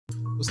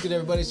What's good,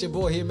 everybody? It's your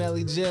boy here,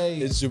 Mally J.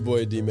 It's your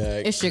boy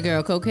D-Mac. It's your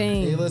girl,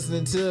 Cocaine. You're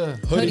listening to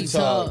Hoodie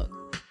Talk.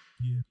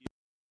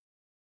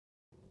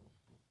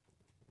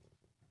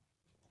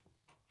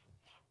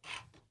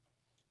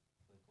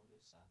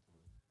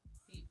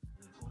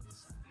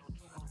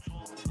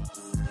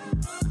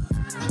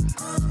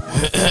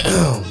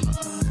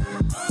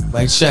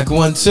 Mic check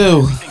 1,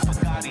 2.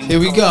 Here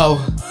we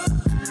go.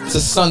 It's a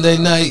Sunday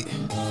night.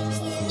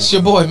 It's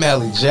your boy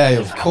Mally J,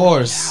 of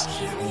course.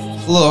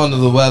 A little under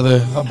the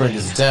weather. I'll break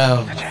this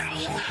down.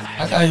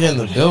 I got here in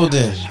the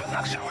building.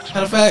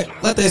 Matter of fact,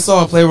 let that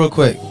song play real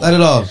quick. Let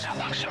it off.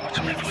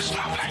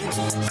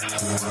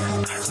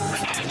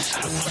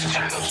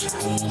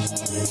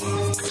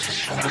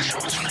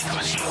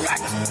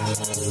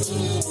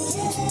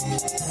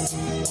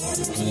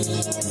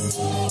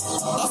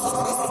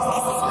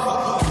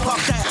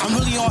 I'm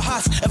really on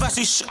hot. If I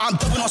say shit, I'm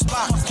dubbing on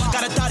spot.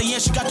 Got a thotty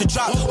and she got the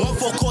drop. 1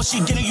 4 call, she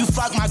getting you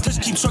flock. My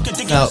glitch keeps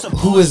working. Now,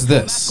 who is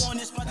this?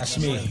 That's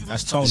me.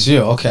 That's Tony. It's you.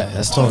 Okay,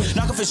 that's Tony.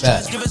 Knock off his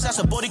chest, give us ass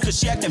a body cause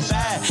she acting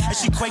bad. And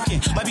she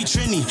quaking, might be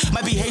Trini,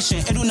 might be Haitian.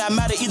 It do not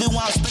matter either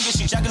one I'm spinning.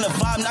 She jacking the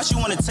vibe, now she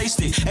wanna taste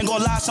it. Ain't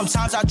gon' lie,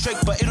 sometimes I trick,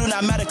 but it do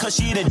not matter cause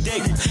she eat a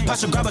dick.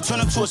 Pass a grab her, turn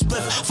him to a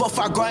split. 4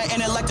 5 grind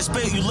in it like the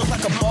spit. You look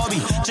like a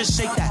Barbie, just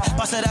shake that.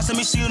 Boss that ass, let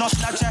me see it on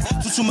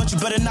Snapchat. Do too much, you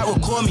better not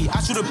record me.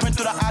 I shoot a print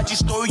through the IG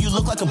story, you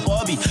look like a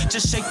Barbie.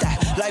 Just shake that,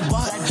 like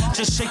what?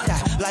 Just shake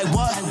that, like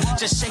what?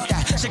 Just shake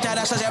that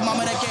ass like that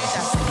mama that gave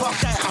that. Fuck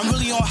that, I'm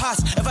really on hot.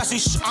 If I say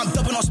shit, I'm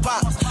dubbing on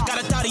spot. Got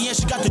a thotty and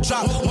she got the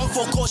drop. 1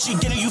 4 call, she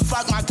getting you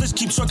flock. My glitch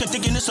keeps working,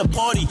 thinking it's a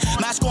party.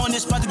 Mask on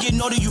this, about to get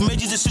naughty. You made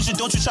your decision,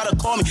 don't you try to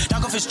call me.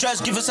 Knock off his stress,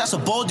 give his ass a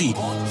baldy.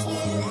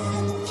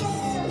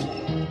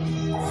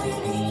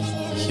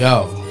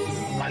 Yo,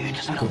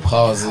 you can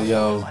pause it,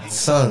 yo.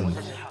 Son,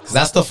 cause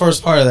that's the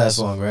first part of that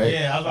song, right?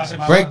 Yeah, I was about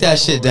to say Break that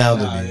shit down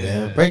to me,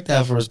 man. Break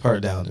that first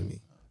part down to me.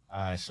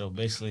 Alright, so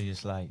basically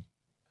it's like,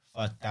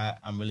 fuck that,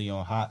 I'm really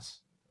on hots.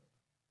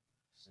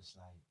 It's just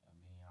like,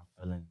 I'm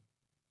feeling,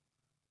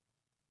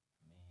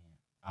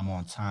 I'm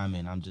on time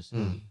and I'm just in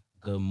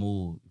a good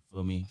mood, you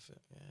feel me?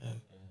 Yeah.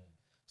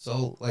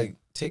 So, like,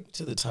 take me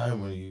to the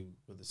time when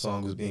the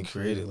song was being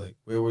created. Like,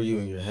 where were you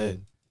in your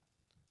head?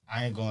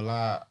 I ain't gonna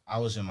lie, I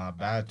was in my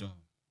bathroom.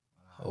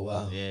 Oh,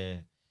 wow. Yeah.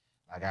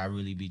 Like, I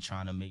really be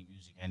trying to make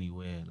music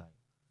anywhere. Like,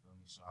 you feel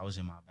me? So I was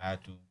in my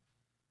bathroom,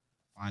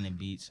 finding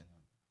beats and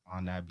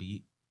on that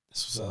beat.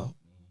 That's what's up.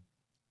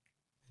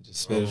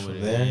 Just spit it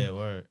from there. Yeah,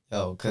 word.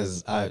 Yo,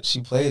 cause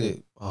she played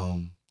it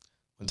one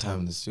time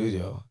in the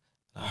studio.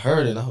 I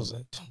heard it and I was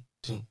like, dun,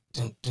 dun,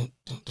 dun,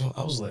 dun, dun.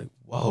 I was like,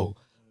 whoa.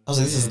 I was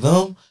like, this is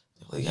them?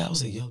 Like, yeah, I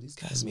was like, yo, these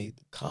guys made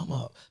the come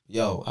up.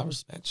 Yo, I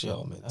respect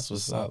y'all, man. That's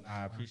what's up.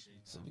 I appreciate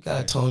it. So we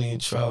got Tony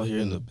and Trel here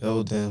in the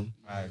building.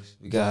 Nice.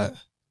 We got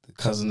the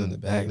cousin in the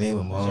back, name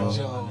him all.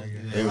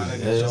 There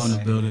it is. Joe in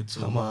the building too.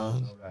 Come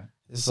on.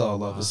 It's all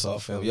love, it's all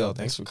family. Yo,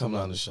 thanks for coming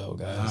on the show,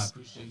 I guys.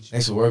 appreciate you.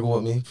 Thanks for working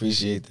with me.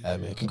 Appreciate that,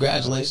 man.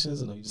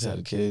 Congratulations. I know you just had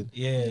a kid.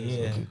 Yeah,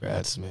 yeah. So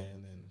congrats, man.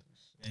 And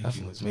Thank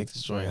definitely you. let's make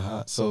this joint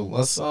hot. So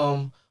let's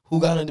who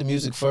got into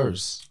music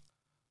first?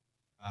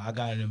 I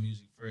got into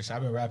music first.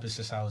 I've been rapping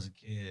since I was a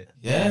kid.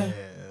 Yeah?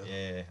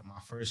 Yeah. My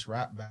first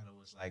rap battle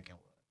was like in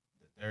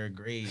the 3rd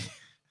grade.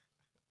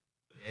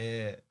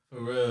 Yeah. For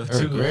real.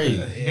 3rd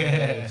grade.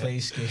 Yeah. Play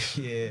skate.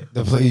 Yeah.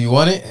 The play you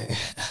won it?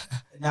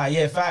 Nah,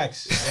 yeah,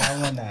 facts. Yeah,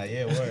 I won that.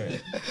 Yeah,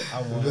 word.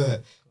 I won.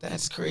 But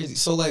that's crazy.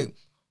 So like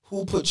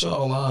who put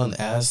y'all on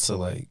as to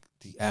like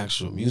the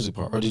actual music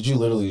part? Or did you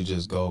literally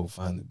just go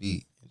find the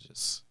beat and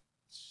just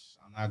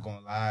I'm not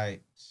gonna lie.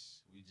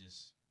 We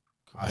just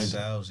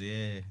ourselves,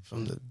 yeah.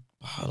 From the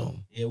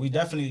bottom. Yeah, we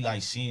definitely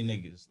like seeing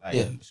niggas. Like,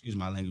 Yeah. excuse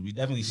my language. We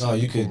definitely see No,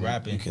 you people can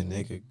rapping. You can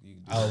nigga. You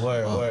can do Oh,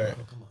 word, that. word,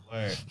 come on.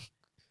 word.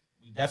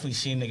 We definitely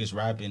seen niggas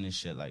rapping and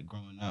shit like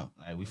growing up.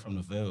 Like we from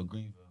the Ville,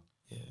 Greenville.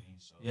 Yeah.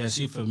 So, Yeah,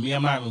 see, for me,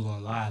 I'm not even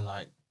gonna lie.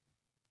 Like,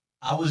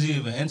 I wasn't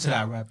even into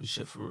that rapping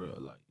shit for real.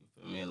 Like, you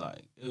feel me?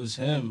 Like, it was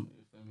him.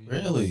 You feel me?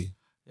 Really?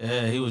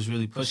 Yeah, he was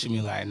really pushing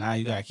me. Like, nah,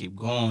 you gotta keep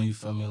going. You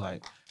feel me?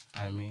 Like,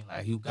 I mean,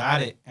 like, you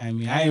got it. I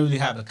mean, I ain't really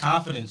have the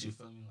confidence. You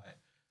feel me? Like,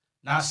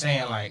 not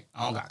saying like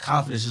I don't got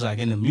confidence. It's like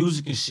in the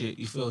music and shit,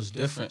 you feel it's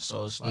different.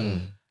 So it's like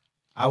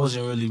I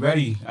wasn't really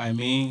ready. I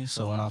mean,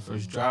 so when I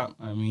first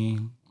dropped, I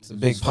mean, It's a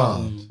big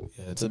pond.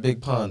 Yeah, it's a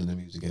big pond in the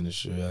music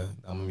industry.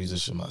 I'm a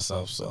musician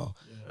myself, so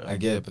I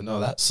get it. But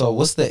no, so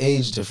what's the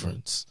age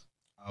difference?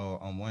 Oh,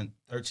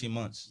 13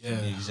 months. Yeah.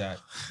 To be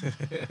exact.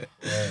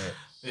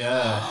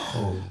 Yeah.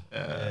 Oh.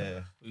 Yeah.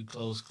 We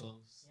close.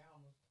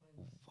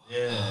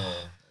 Yeah.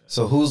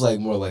 So who's like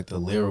more like the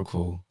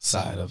lyrical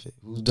side of it?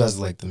 Who does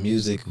like the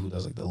music? Who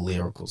does like the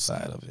lyrical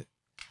side of it?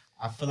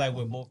 I feel like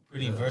we're both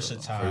pretty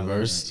versatile. Pretty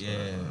versed?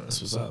 Yeah.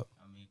 That's what's up.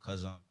 I mean,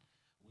 because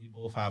we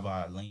both have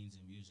our lanes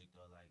in music,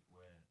 though, like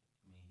where,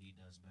 I mean, he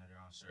does better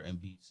on certain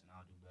beats and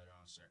I'll do better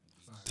on certain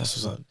beats. That's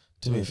what's up.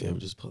 Do me a favor,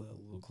 just pull that a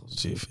little closer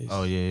to your face.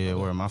 Oh, yeah,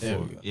 where my There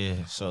fault. we go.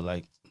 Yeah, so,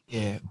 like,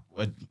 yeah,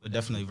 we're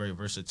definitely very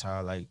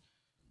versatile. Like,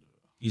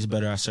 he's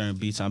better at certain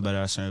beats, I'm better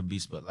at certain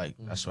beats, but, like,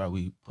 that's why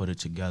we put it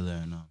together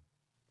and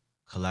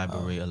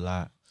collaborate a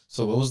lot.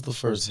 So what was the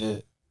first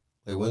hit?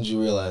 Like, when did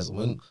you realize,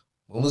 when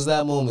was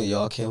that moment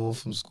y'all came home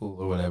from school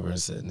or whatever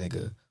and said,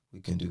 nigga, we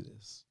can do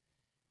this?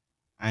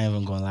 I ain't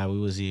even gonna lie, we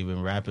was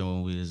even rapping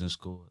when we was in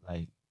school.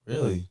 Like,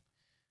 Really?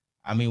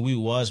 I mean, we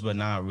was, but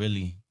not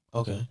really.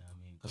 Okay. You know what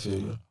I mean? I feel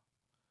you.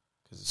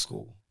 Because it's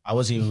school. I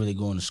wasn't even really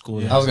going to school.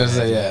 I was going to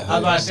say, yeah. I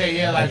was about to say,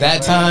 yeah. Like at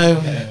that time,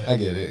 I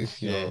get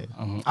it. You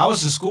know. I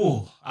was in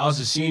school. I was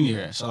a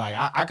senior. So, like,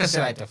 I could say,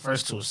 like, the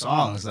first 2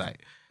 songs, like,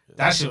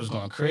 that shit was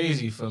going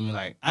crazy for me.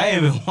 Like, I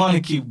didn't even want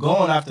to keep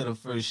going after the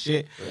first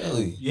shit.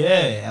 Really?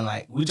 Yeah. And,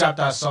 like, we dropped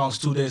our songs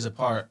 2 days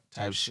apart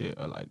type shit.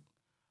 Or, like,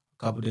 a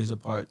couple days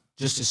apart.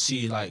 Just to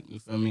see, like, you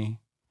feel me?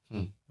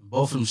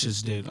 Both of them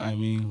shits did, I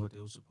mean, what they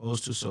were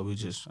supposed to. So we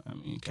just, I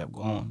mean, kept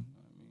going.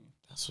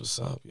 That's what's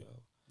up, yo.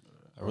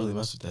 I really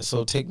mess with that.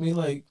 So take me,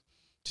 like,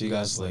 to you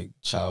guys, like,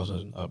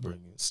 childhood and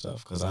upbringing and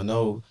stuff. Because I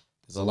know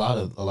there's a lot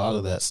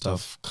of that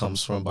stuff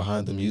comes from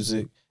behind the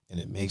music. And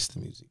it makes the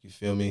music, you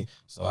feel me?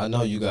 So I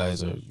know you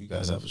guys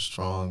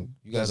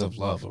have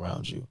love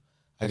around you.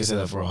 I can say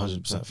that for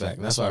 100% fact.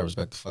 And that's why I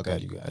respect the fuck out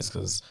of you guys,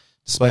 because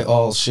despite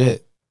all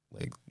shit,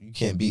 like, you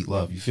can't beat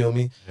love, you feel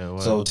me? Yeah,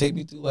 well, so take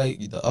me through,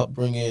 like, the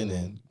upbringing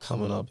and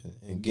coming up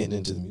and getting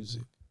into the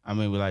music. I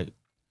mean,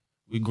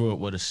 we grew up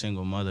with a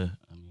single mother.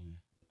 I mean,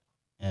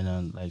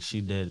 and like,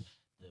 she did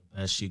the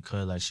best she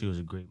could. Like, she was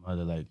a great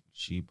mother. Like,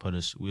 she put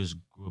us,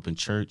 grew up in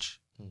church.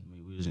 I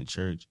mean, we was in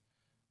church.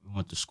 We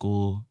went to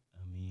school.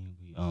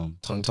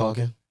 Tongue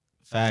talking?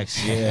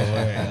 Facts,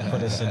 yeah.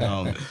 Put us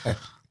in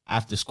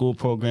after school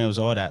programs,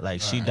 all that.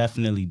 Like, she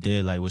definitely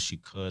did, like, what she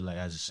could, like,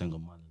 as a single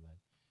mother. Like,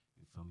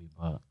 you feel me?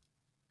 But,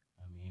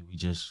 I mean, we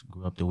just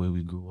grew up the way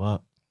we grew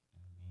up.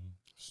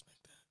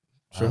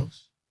 True.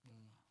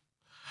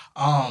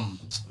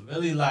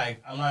 Really,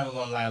 like, I'm not even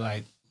gonna lie,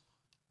 like,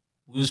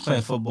 we was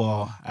playing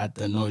football at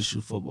the North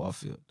Shoe football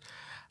field.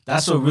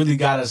 That's what really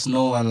got us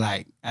knowing,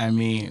 like, I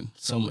mean,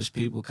 so much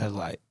people, because,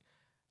 like,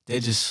 they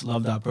just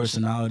loved our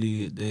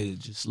personality. They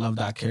just loved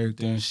our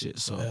character and shit.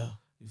 So,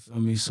 You feel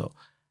me? So,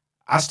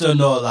 I still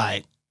know,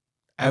 like,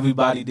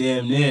 everybody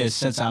damn near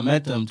since I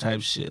met them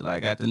type shit,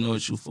 like, at the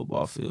North Shoe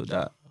football field.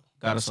 That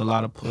got us a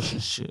lot of push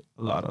and shit.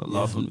 A lot of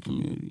love from the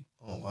community.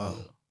 Oh, wow.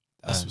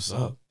 That's what's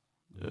up.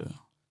 Yeah.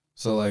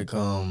 So, like,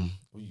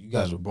 you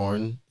guys were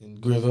born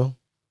in Greenville?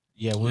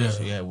 Yeah,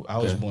 I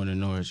was born in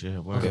Norwich, yeah.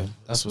 Okay,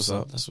 that's what's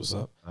up.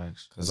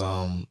 Thanks. Because,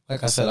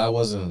 like I said,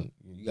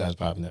 you guys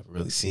probably never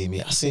really seen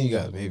me. I seen you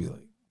guys maybe,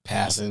 like,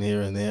 passing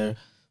here and there.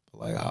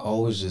 But, like, I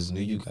always just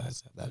knew you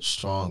guys had that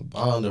strong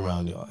bond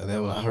around y'all. And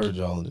then when I heard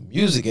y'all in the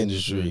music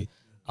industry,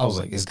 I was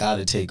like, it's got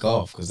to take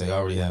off because they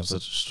already have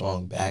such a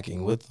strong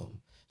backing with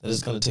them that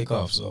it's going to take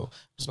off. So,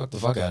 respect the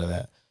fuck out of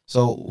that.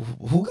 So,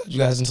 who got you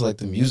guys into, like,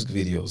 the music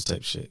videos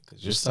type shit?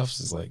 Because your stuff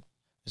is, like,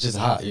 it's just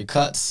hot. Your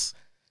cuts...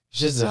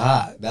 shit's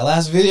hot. That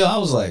last video, I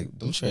was like,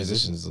 them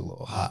transitions a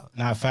little hot.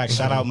 Nah, in fact,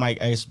 shout out Mike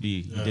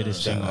SB. He did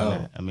his thing on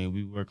that. I mean,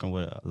 we working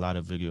with a lot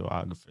of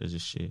videographers and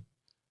shit.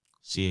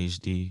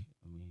 CHD.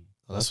 I mean,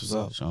 that's what's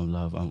up. Show him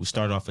love. We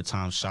started off with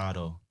Tom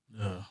Shadow.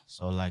 Yeah.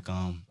 So, like,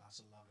 I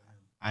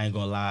ain't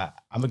gonna lie.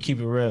 I'm gonna keep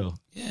it real.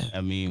 Yeah.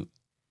 I mean,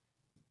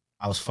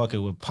 I was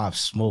fucking with Pop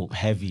Smoke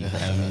heavy.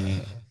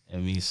 I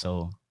mean,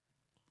 so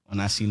when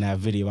I seen that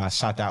video, I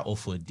shot that 0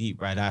 for deep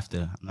right after.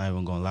 I'm not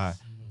even gonna lie.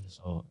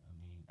 So,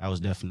 that was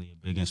definitely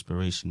a big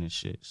inspiration and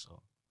shit.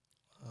 So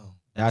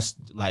that's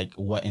like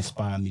what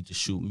inspired me to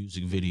shoot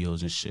music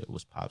videos and shit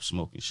was Pop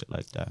Smoke and shit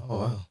like that. Oh,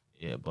 wow.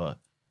 Yeah, but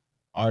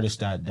artists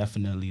that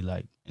definitely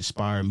like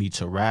inspired me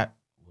to rap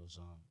was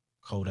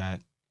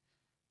Kodak,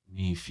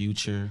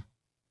 Future,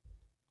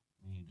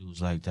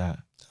 dudes like that.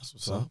 That's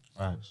what's up.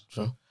 Right.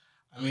 True.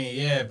 I mean,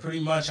 yeah, pretty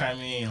much. I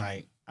mean,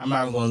 like, I'm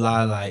not even gonna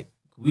lie. Like,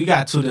 we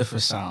got 2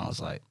 different sounds.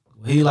 Like,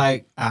 he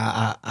like,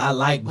 I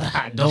like, but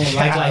I don't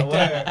like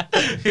that.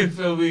 You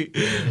feel me?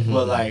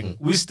 But like,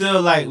 we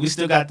still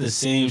got the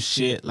same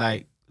shit.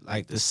 Like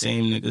the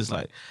same niggas.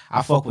 Like,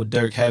 I fuck with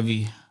Dirk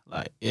heavy.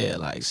 Like, yeah,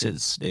 like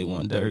since day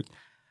one, Dirk,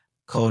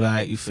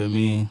 Kodak. You feel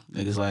me?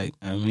 Niggas like,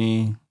 I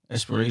mean,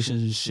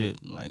 inspirations and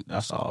shit. Like,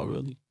 that's all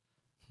really.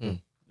 Yeah,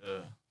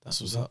 that's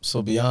what's up.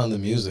 So beyond the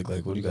music,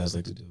 like, what do you guys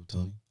like to do,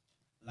 Tony?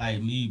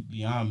 Like me,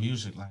 beyond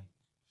music, like,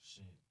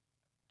 shit.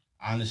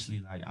 Honestly,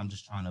 like, I'm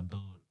just trying to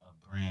build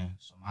brand.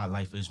 So my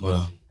life is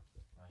music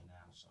right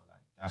now. So like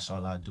that's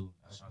all I do.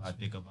 That's all I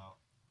think about.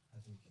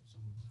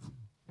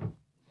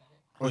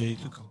 Oh yeah, you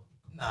can go.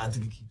 Nah, I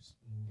think it keeps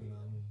moving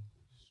on.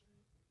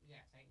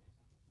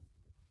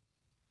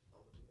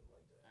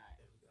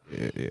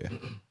 Yeah.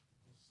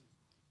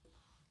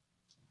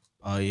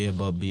 Oh yeah,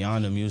 but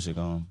beyond the music,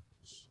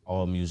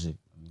 all music.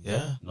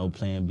 Yeah. No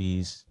plan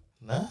Bs.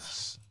 Nah.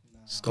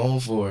 Just going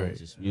for it.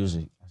 Just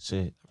music. That's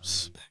it.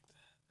 Respect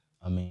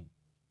that. I mean,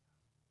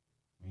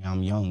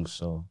 I'm young,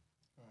 so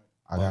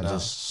I got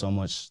just so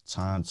much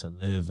time to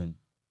live and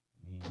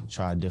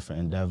try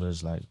different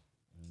endeavors, like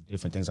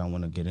different things I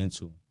want to get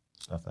into,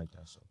 stuff like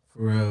that. So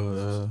for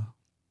real.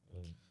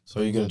 So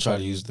are you gonna try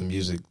to use the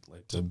music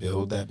like to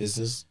build that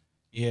business?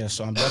 Yeah,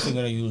 so I'm definitely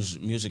gonna use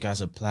music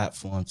as a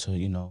platform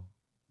to,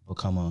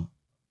 become a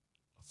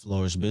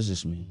flourish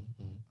businessman.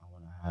 I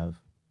want to have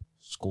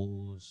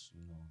schools,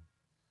 you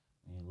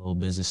know, little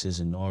businesses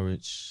in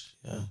Norwich.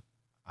 Yeah.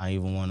 I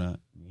even want to,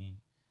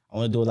 I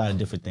want to do a lot of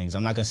different things.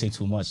 I'm not going to say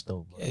too much,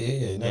 though. But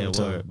never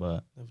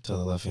tell the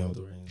left hand with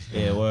the reins.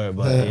 Yeah, word.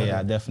 But yeah,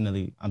 I'm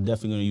definitely going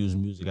to use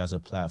music as a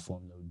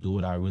platform to do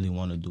what I really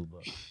want to do.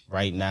 But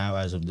right now,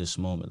 as of this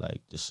moment,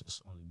 like, this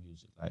is only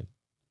music. Like,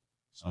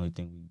 it's the only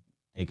thing we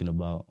thinking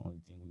about, only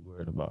thing we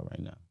worried about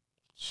right now.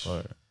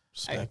 Word.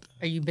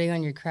 Are you big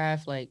on your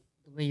craft, like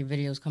the way your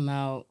videos come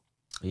out?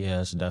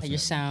 Yeah, it's definitely. Like your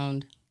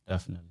sound?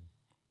 Definitely.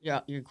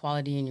 Your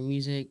quality and your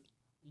music?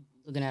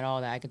 Looking at all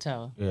that, I could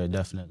tell. Yeah,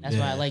 definitely. That's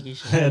why I like your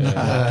shit. I'm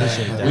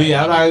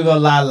not even gonna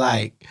lie.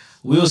 Like,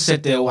 we'll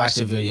sit there and watch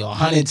the video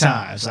 100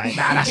 times. Like,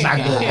 nah, that's not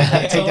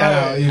good. Take that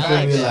out. You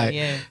feel me?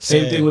 Like,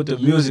 same thing with the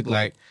music.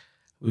 Like,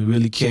 we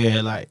really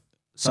care. Like,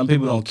 some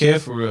people don't care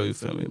for real. You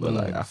feel me? But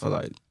like, I feel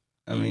like,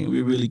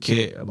 we really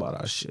care about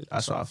our shit.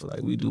 That's why I feel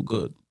like we do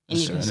good. And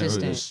you're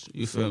consistent.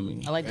 You feel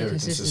me? I like the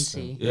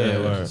consistency. Yeah,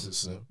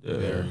 consistent. Yeah,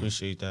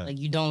 appreciate that. Like,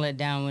 you don't let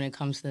down when it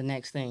comes to the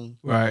next thing.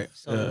 Right.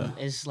 So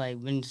it's like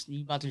when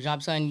you about to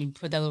drop something, you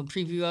put that little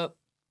preview up.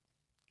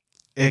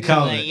 It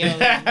comes. Like, yo,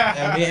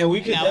 and we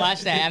could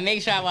watch that. I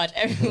make sure I watch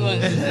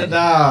everyone's.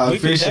 I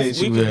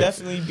appreciate you. We could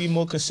definitely be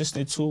more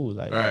consistent too.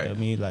 Like, right.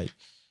 Like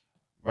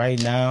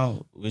right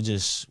now we're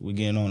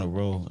getting on the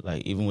road.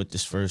 Like, even with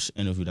this first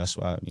interview, that's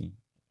why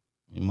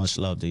much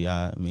love to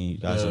y'all. You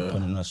guys are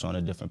putting us on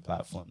a different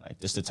platform. Like,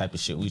 this the type of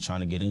shit we trying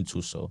to get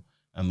into. So,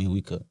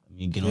 we could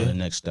get on the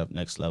next step,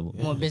 next level.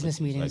 More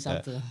business meetings like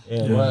out there.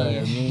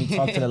 Yeah.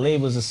 Talk to the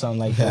labels or something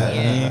like that.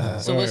 Yeah.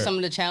 So, what's some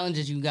of the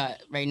challenges you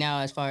got right now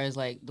as far as,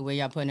 like, the way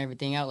y'all putting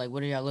everything out? Like,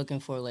 what are y'all looking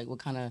for? Like, what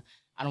kind of,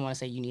 I don't want to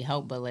say you need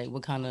help, but, like,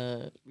 what kind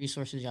of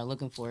resources y'all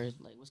looking for?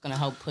 Like, what's going to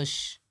help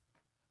push?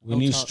 We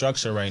need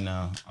structure right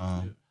now.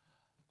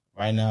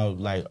 Right now,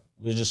 like,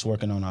 we're just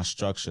working on our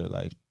structure.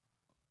 Like,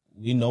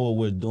 we know what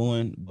we're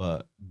doing,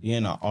 but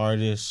being an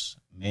artist,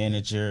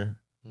 manager,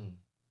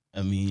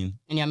 And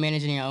y'all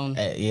managing your own?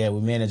 We're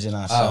managing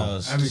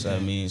ourselves.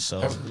 So,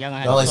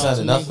 y'all y'all ain't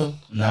signing nothing?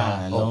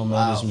 Nah, no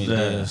management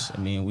deals.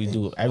 We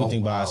do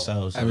everything by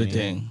ourselves.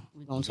 Everything.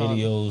 We gonna talk.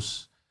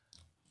 Videos,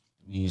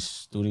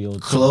 studio,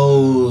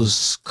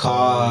 clothes,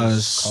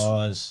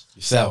 cars,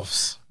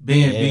 yourselves.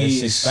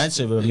 B&B's. It's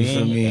expensive, you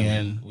feel me?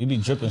 And we be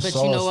dripping sauce.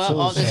 But you know what? Too,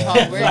 all this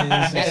hard work,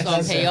 that's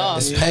gonna pay off.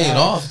 It's paying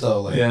off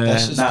though. Like,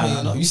 that's just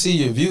paying off. You see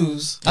your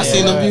views. I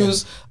seen the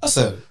views. I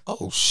said,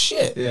 "Oh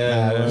shit!"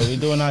 We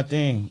doing our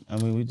thing.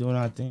 We doing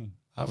our thing.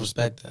 I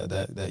respect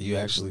that you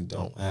actually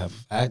don't have.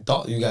 I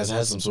thought you guys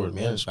had some sort of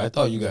management. I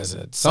thought you guys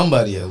had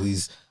somebody at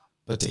least.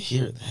 But to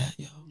hear that,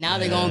 yo. Now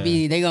they're gonna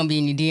be in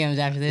your DMs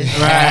after this.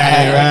 Right.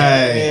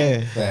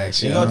 Yeah.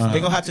 Facts, They're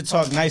gonna have to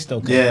talk nice though.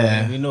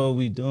 We know what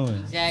we doing.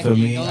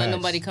 Exactly. Don't let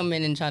nobody come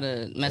in and try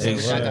to mess up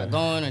what y'all got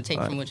going or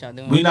take from what y'all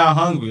doing. We not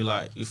hungry,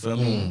 like, you feel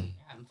me?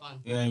 Having fun.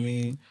 You know what I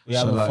mean? We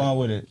having fun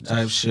with it.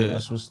 Type shit.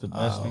 That's what's the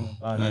best thing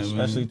about it,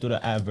 especially through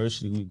the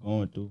adversity we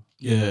going through.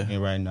 Yeah.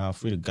 And right now,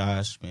 free the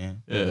guys,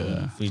 man.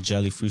 Yeah. Free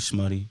Jelly, free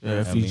Smutty.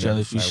 Yeah, free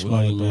Jelly, free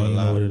Smutty, man. You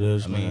know what it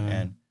is, man.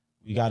 And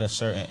we got a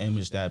certain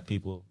image that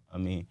people,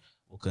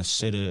 will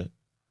consider,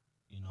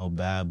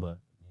 bad, but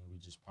we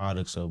just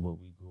products of what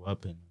we grew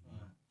up in.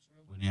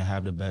 We didn't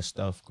have the best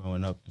stuff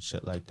growing up and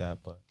shit like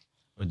that, but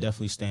we're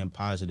definitely staying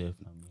positive.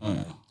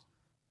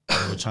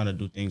 We're trying to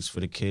do things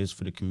for the kids,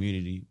 for the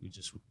community. We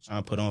just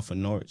trying to put on for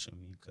Norwich.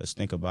 Because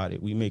think about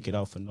it, we make it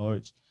out for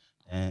Norwich,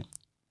 and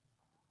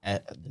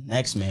the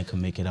next man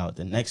can make it out.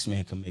 The next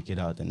man can make it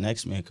out. The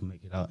next man can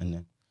make it out, and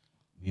then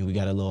we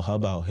got a little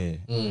hub out here.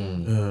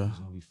 It's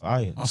gonna be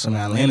fire. On some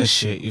Atlanta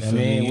shit, you feel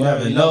me? You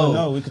never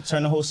know. We could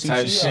turn the whole CT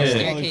out. Shit.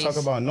 We only talk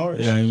about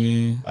Norwich. You know what I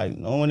mean? Like,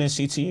 no one in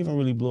CT even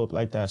really blew up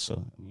like that.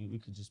 So, we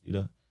could just be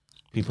the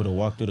people to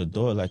walk through the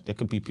door. Like, there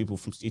could be people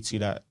from CT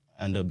that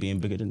end up being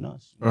bigger than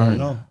us. Right. You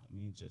know?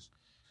 Just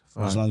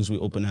as long as we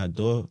open that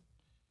door.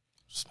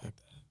 Respect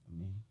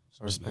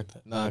that. Respect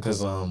that. Nah,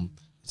 because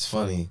it's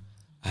funny.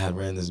 I had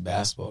ran this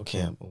basketball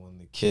camp, and when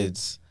the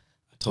kids,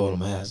 I told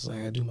them,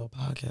 I do my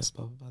podcast,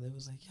 blah, blah, blah. They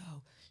was like,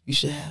 yo, you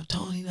should have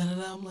Tony, da, da,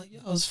 da. I'm like, yo,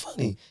 it's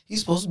funny. He's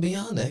supposed to be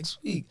on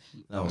next week.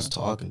 And I was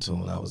talking to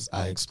him, and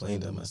I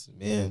explained to him, I said,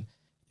 man,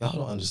 y'all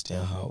don't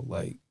understand how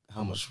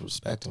much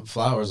respect and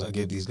flowers I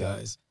give these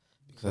guys.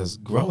 Because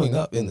growing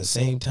up in the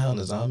same town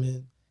as I'm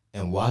in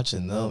and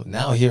watching them,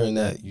 now hearing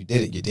that you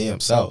did it your damn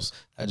selves,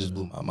 that just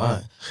blew my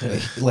mind.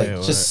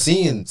 Just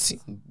seeing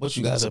what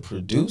you guys have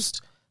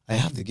produced, I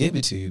have to give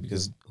it to you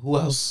because who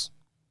else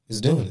is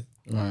doing it?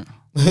 Right.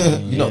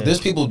 There's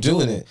people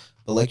doing it,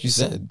 but like you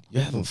said,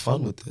 you're having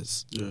fun with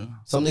this. Yeah.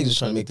 Some niggas are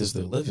trying to make this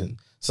their living.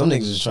 Some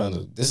niggas are trying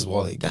to, this is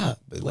all they got.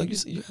 But like you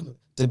said,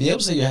 to be able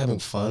to say you're having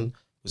fun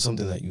with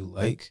something that you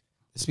like,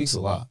 it speaks a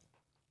lot.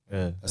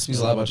 Yeah. That speaks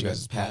a lot about you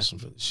guys' passion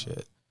for this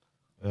shit.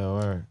 Yeah,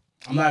 word.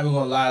 I'm not even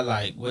gonna lie,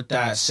 like, with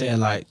that said,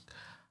 like,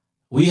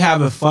 we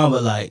having fun,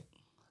 but, like,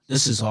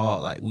 this is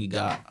all, like, we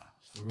got.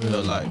 For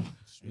real, like,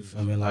 you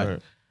feel me? Like,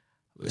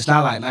 it's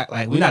not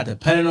like we're not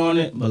dependent on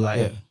it, but,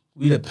 like,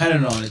 we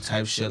dependent on it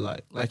type shit.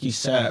 Like you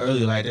said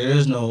earlier, like, there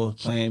is no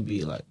plan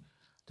B. Like,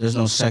 there's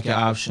no second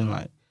option.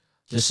 Like,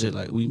 this is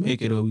like we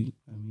make it or we.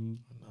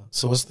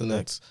 So what's the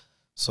next?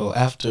 So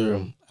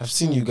after I've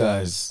seen you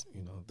guys,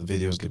 the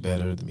videos get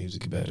better, the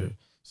music get better.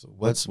 So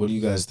what do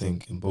you guys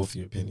think, in both of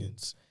your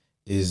opinions,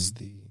 is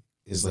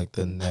like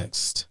the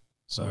next?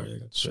 Sorry, I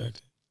got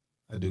distracted.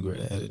 I do great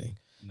at editing.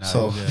 Nah,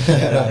 So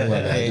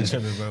I ain't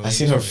tripping, bro. I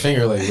seen her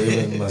finger like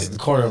waving in the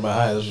corner of my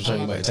eye. That's what trying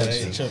to get my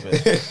attention.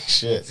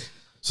 Shit.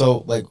 So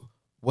like,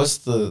 what's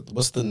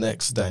the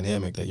next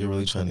dynamic that you're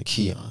really trying to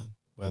key on?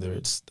 Whether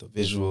it's the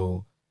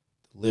visual,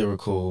 the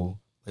lyrical,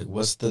 like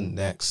what's the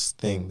next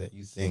thing that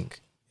you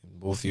think, in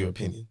both of your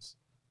opinions?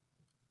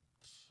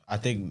 I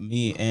think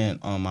me and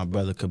my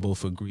brother could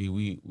both agree.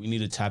 We need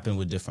to tap in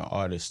with different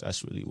artists.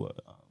 That's really what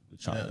we're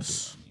trying to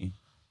do.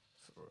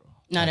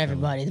 Not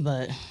everybody,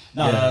 but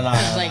No.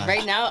 Like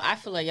right now, I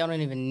feel like y'all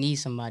don't even need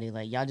somebody.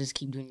 Like y'all just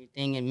keep doing your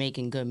thing and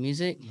making good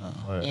music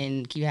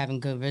and keep having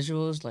good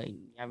visuals. Like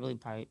I really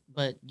probably,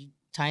 but you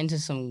tie into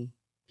some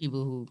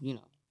people who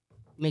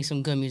make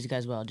some good music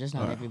as well. Just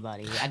not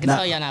everybody. I can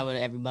tell y'all not with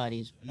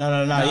everybody's.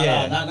 No.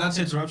 Not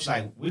to interrupt you.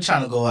 Like we're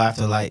trying to go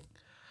after like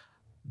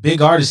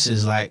big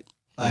artists. Like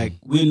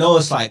we know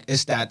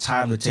it's that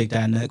time to take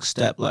that next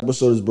step. Like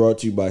Episode is brought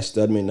to you by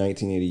Studman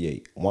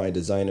 1988. Want a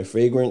designer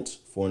fragrance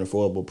for an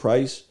affordable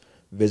price?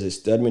 Visit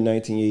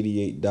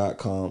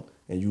Studman1988.com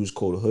and use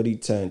code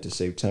Hoodie10 to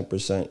save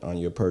 10% on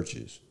your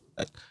purchase.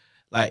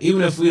 Like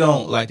even if we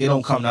don't they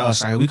don't come to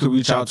us, like we could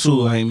reach out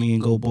too.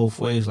 Go both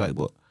ways. Like,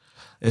 but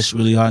it's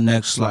really our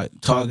next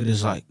target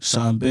is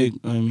something big. You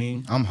know what I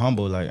mean? I'm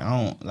humble. Like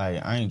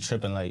I ain't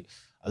tripping. Like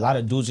a lot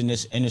of dudes in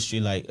this industry,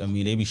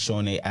 they be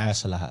showing their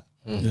ass a lot.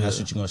 That's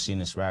what you're gonna see in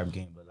this rap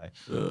game. But I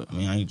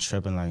ain't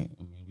tripping.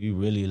 We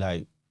really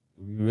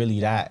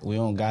that. We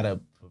don't gotta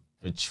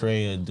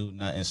portray or do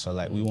nothing. So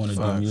we want to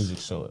do music.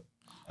 So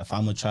if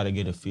I'm gonna try to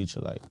get a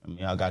feature,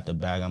 I got the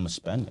bag. I'm gonna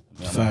spend it.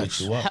 I'm gonna get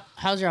you up.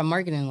 How's your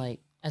marketing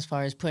like as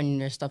far as putting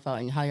their stuff out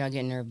and how y'all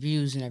getting their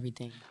views and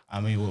everything?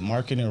 With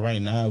marketing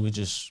right now, we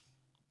just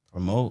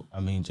promote.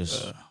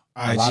 Just.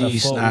 A IG, lot of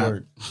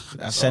Snap.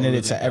 Sending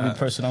it to every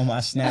person on my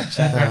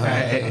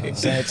Snapchat.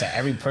 Sending it to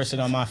every person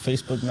on my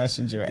Facebook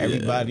Messenger.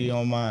 Everybody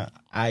on my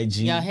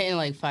IG. Y'all hitting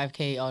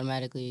 5K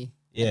automatically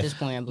at this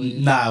point, I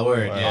believe. Nah,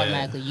 word.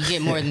 Automatically. You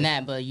get more than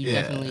that, but you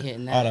definitely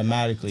hitting that.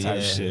 Automatically,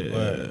 Shit.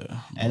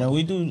 And then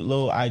we do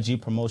little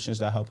IG promotions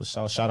that help us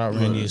out. Shout out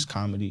Randy's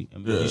Comedy.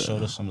 He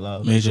showed us some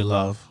love. Major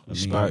love.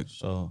 Respect.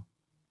 So,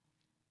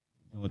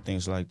 doing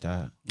things like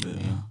that.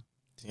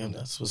 Damn,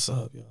 that's what's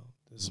up, yo.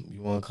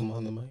 You want to come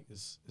on the mic?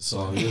 It's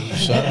all you.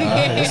 Shout out.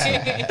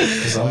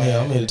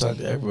 I'm here to talk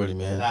to everybody,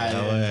 man.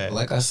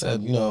 Like I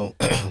said,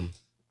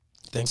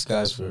 thanks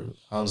guys for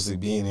honestly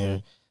being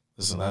here.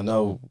 Listen, I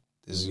know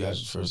this is you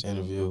guys' first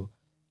interview,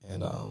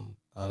 and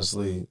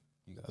honestly,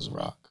 you guys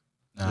rock.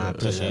 I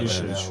appreciate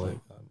it.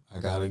 I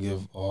gotta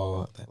give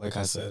all. Like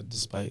I said,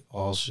 despite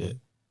all shit.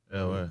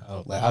 Yeah, word.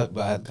 I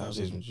had a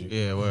conversation with you.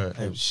 Yeah, word.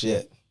 Hey,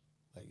 shit.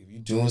 If you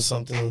doing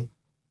something,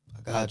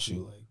 I got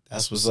you.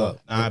 That's what's up.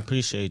 I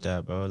appreciate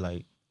that, bro.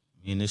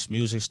 This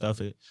music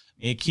stuff, it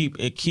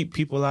keep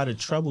people out of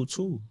trouble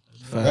too.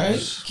 Right?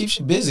 Keeps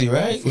you busy,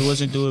 right? If we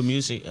wasn't doing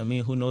music,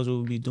 who knows what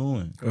we'd be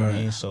doing? Right.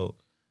 It's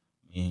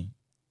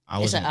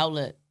an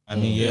outlet.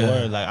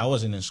 Word. I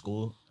wasn't in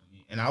school,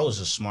 and I was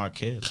a smart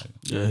kid.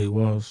 Yeah, he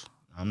was.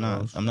 I'm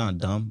not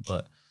dumb,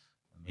 but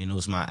it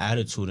was my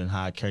attitude and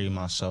how I carry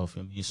myself.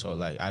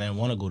 So I didn't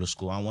want to go to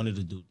school. I wanted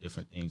to do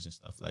different things and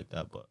stuff like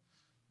that, but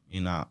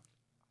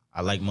I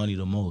like money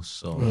the most,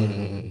 so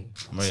I'm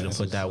ready to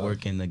put that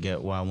work in to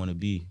get where I want to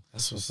be.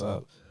 That's what's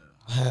up.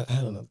 I had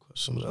another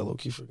question, but I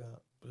low-key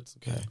forgot, but it's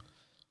okay.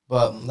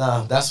 But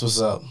nah, that's what's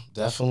up.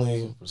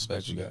 Definitely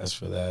respect you guys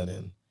for that,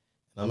 and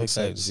I'm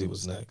excited to see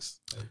what's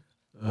next.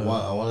 I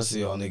want to see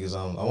y'all niggas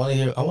on. I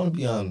want to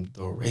be on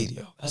the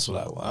radio. That's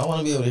what I want. I want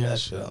to be able to hear that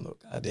shit on the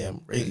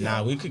goddamn radio.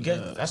 Nah, we could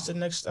get. That's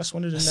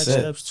one of the next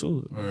steps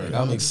too.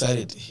 I'm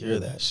excited to hear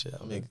that shit.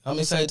 I'm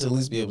excited to at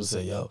least be able to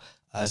say, yo,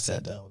 I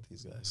sat down with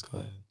these guys. Go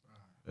ahead.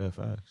 Yeah,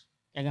 facts.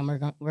 I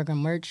got work on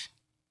merch.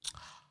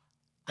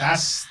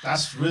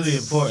 That's really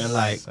important.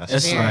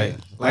 It's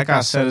like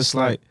I said, it's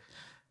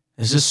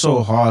just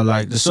so hard.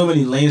 There's so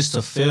many lanes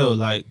to fill.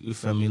 You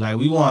feel me?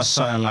 We want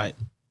something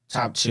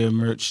top tier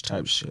merch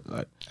type shit.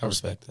 I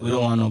respect that. We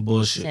don't want no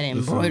bullshit. That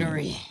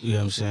embroidery. You know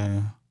what I'm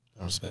saying?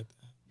 I respect that.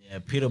 Yeah,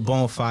 Peter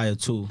Bonfire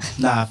too.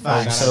 Nah,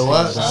 facts. So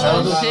what? Shout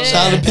out to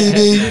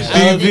PB. Shout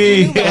out to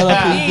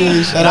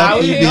PB. Shout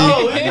out to PB. We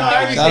know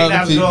everything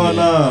that's going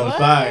on.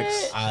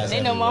 Facts. They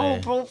know my whole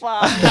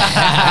profile.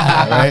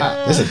 Right?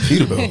 That's a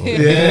Peter Bone.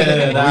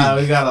 Yeah,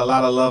 we got a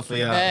lot of love for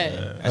y'all.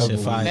 That shit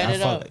fire.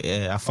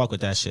 I fuck with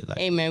that shit.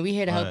 Hey man, we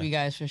here to help you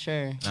guys for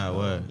sure. Nah,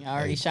 word. Y'all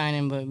already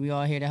shining, but we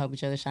all here to help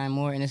each other shine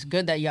more. And it's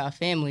good that y'all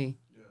family.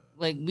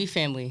 We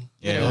family.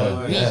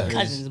 Yeah, we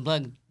cousins,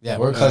 blood. Yeah,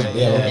 we're cousins.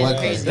 Yeah, we're blood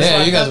cousins.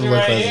 Yeah, you guys are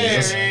blood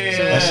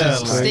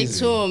cousins. Stick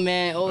to them,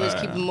 man. Always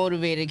keep them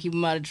motivated. Keep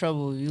them out of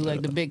trouble. You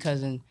like the big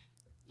cousin.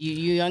 You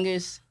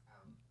youngest?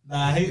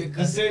 Nah, he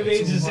the same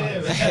age as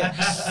him.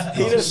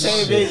 He the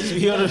same age.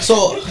 He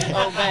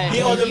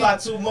older by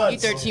 2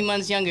 months. You 13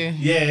 months younger.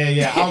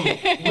 Yeah.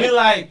 We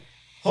like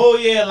whole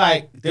year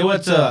like they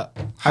went to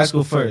high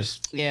school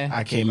first. Yeah.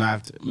 I came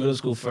after middle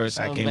school first.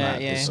 I came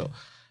after. Yeah. So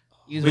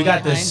You we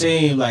got the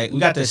behind? we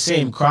got the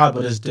same crowd,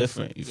 but it's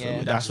different. You feel Yeah.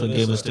 me? That's what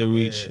gave us the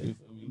reach.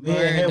 Me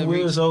and him,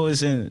 we was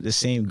always in the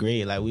same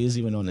grade. Like we was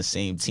even on the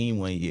same team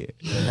one year.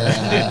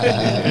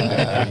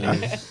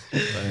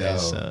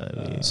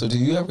 So do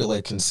you ever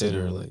like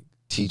consider like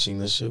teaching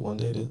this shit one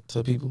day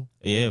to people?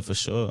 Yeah, for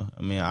sure.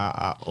 I mean,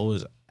 I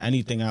always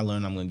anything I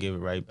learn, I'm gonna give it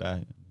right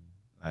back.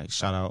 Like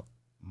shout out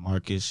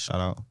Marcus, shout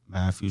out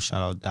Matthew,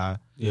 shout out Di.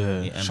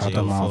 Yeah, shout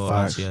out my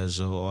Fox. Yeah,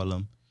 Zoe, all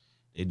them.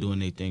 They doing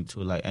their thing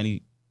too. Like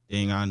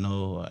anything I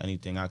know or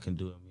anything I can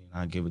do, I mean,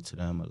 I give it to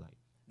them. Or like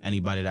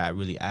anybody that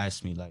really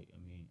asks me, like, I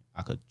mean,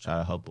 I could try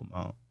to help them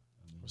out.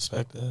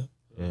 Respect that.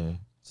 Yeah.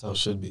 That's how it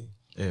should be.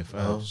 Yeah,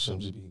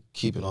 Shouldn't just be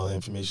keeping all the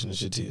information and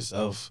shit to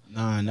yourself.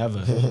 Nah,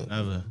 never.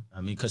 I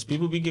mean, because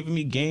people be giving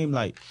me game,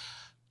 like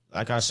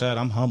I said,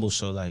 I'm humble,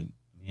 so like,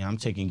 I'm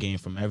taking game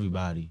from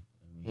everybody.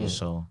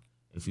 So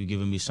if you're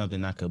giving me something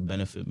that could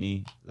benefit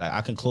me, like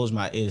I can close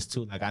my ears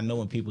too. Like I know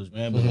when people's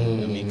rambling, you know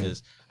what I mean?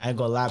 Because I ain't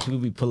gonna lie, people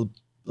be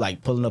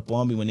pulling up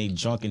on me when they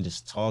drunk and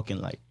just talking,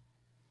 like,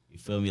 you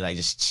feel me? Like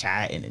just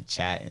chatting.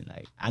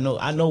 Like I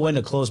know when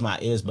to close my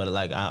ears, but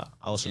like I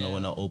also know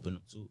when to open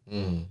them too.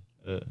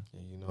 Yeah,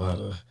 you know how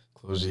to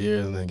close your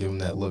ears and then give them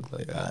that look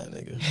like,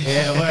 nigga.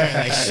 Yeah, word.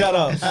 Like shut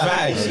up.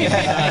 Facts.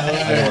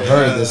 I've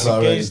heard this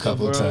already a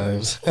couple of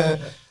times.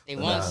 They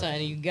want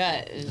something you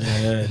got.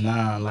 Yeah,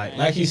 nah,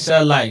 like he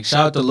said, like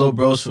shout out to Lil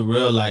Bros for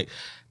real. Like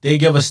they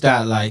give us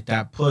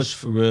that push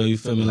for real. You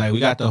feel me? Like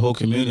we got the whole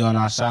community on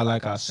our side.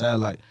 Like I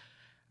said, like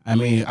I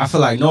mean, I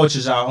feel like Norwich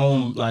is our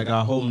home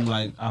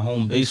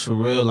base for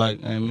real.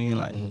 Like I mean,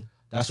 like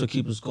that's what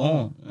keeps us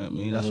going. I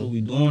mean, that's what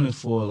we doing it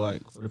for.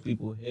 Like for the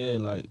people here.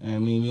 Like I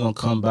mean, we gonna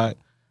come back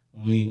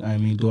when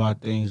we do our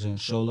things and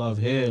show love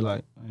here.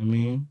 Like I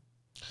mean.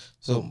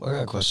 So I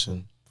got a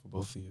question for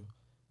both of you.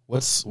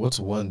 What's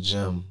one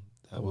gem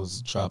that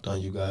was dropped on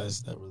you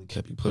guys that really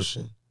kept you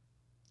pushing?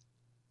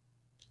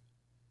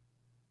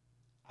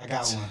 I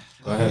got one.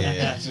 Go ahead.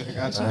 Yeah, I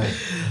got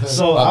you.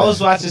 So I was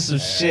watching some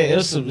shit. It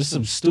was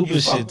some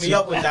stupid shit. Me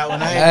up with that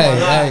one.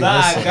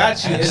 I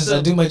got you.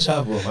 I do my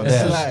job well. My It's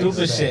some bad.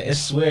 stupid shit. I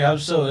swear.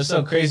 It's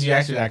so crazy you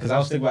asked me that because I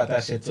was thinking about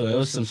that shit too. It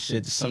was some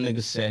shit that some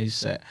nigga said. He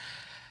said,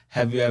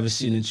 "Have you ever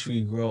seen a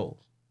tree grow?"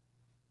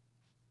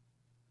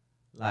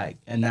 Like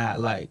and not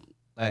like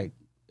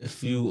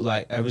if you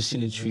like ever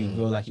seen a tree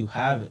grow, like you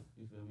haven't.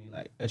 You feel me?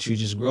 Like a tree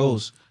just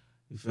grows.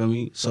 You feel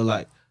me? So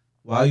like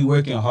while you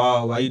working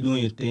hard, while you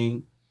doing your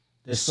thing,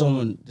 there's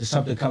something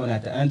coming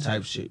at the end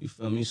type shit. You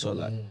feel me? So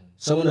like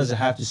someone doesn't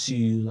have to see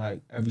you like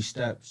every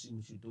step, see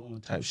what you're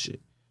doing type shit.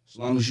 As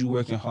long as you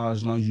working hard,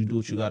 as long as you do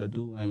what you gotta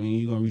do, I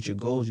mean, you're gonna reach your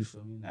goals. You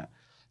feel me?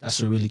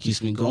 That's what really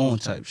keeps me going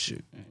type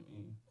shit. I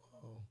mean,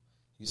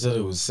 You said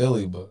it was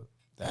silly, but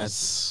that's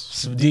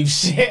some deep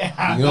shit.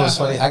 You know what's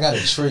funny? I got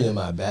a tree in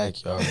my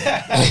backyard.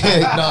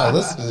 No,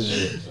 listen to this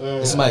shit.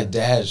 It's my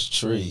dad's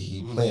tree.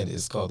 He planted.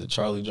 It's called the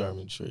Charlie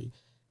German tree.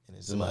 And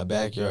it's in my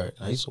backyard.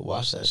 And I used to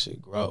watch that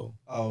shit grow.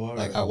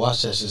 Like I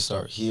watched that shit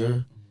start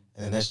here.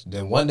 And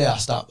then one day I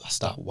stopped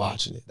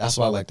watching it. That's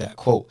why I like that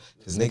quote.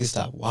 Because niggas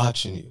stop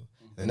watching you.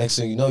 The next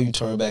thing you know, you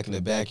turn back in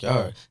the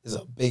backyard. There's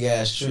a big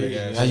ass tree.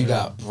 Now you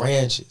got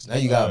branches. Now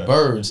you got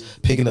birds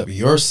picking up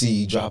your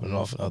seed, dropping it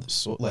off in other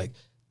soil. Like,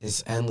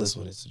 it's endless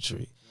when it's a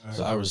tree.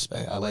 So I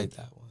like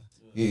that one.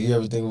 You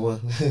ever think of one?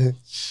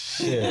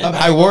 Yeah.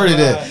 I worded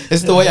it.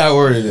 It's the way I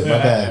worded it. My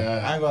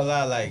bad. I ain't gonna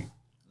lie,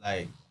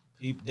 like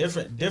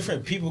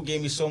different people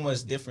gave me so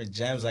much different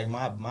gems. Like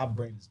my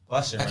brain is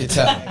busting. I could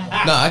tell.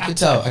 I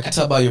could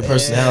tell by your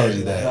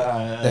personality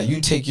that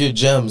you take your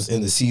gems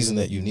in the season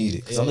that you need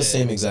it. Because I'm the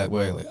same exact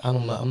way. Like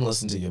I'm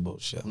listening to your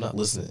bullshit. I'm not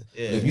listening.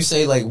 Yeah. If you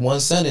say like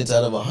one sentence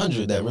out of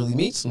 100 that really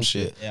means some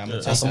shit, I'm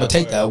gonna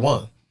take that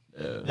one.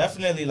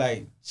 Definitely,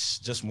 like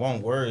just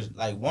one word.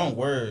 Like one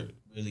word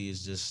really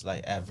is just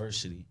like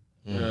adversity.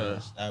 Yeah,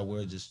 that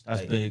word just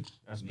that's like, big.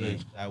 That's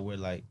big. That word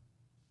like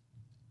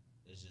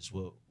it's just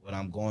what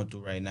I'm going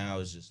through right now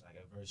is just like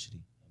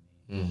adversity.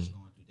 I mean, just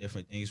going through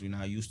different things we're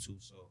not used to.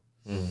 So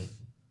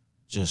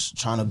just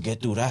trying to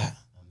get through that.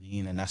 I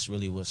mean, and that's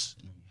really what's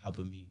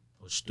helping me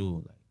push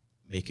through, like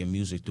making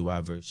music through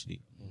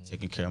adversity,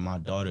 taking care of my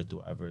daughter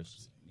through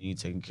adversity, me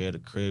taking care of the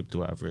crib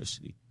through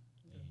adversity.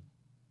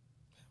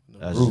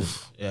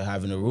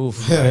 Having a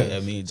roof. Right? I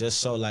mean, just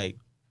so like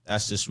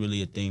that's just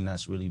really a thing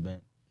that's really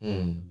been. I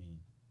mean,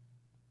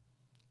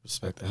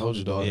 respect that. How old's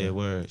your daughter? Yeah,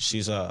 word.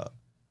 She's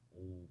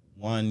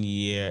 1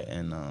 year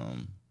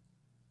and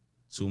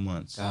 2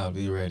 months. God,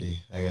 be ready.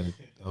 I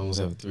almost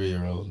have a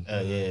 3-year-old.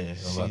 Yeah,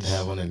 I'm about to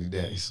have one any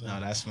day. So. No,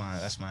 that's my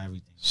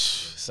everything.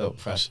 So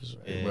precious,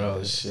 right,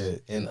 bro?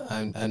 Shit, and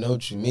I know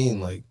what you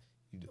mean. Like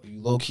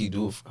you low key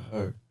do it for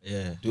her.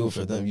 Yeah, do it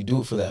for them. You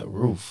do it for that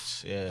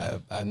roof. Yeah,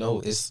 I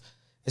know it's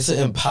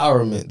an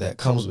empowerment that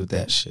comes with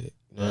that shit.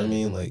 You know what I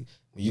mean? Like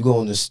When you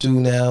go in the stew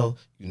now,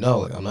 you know,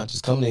 like I'm not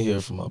just coming in here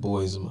for my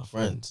boys and my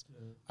friends.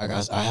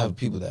 I have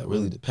people that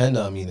really depend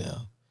on me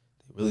now.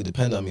 They really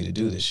depend on me to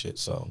do this shit.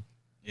 So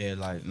yeah,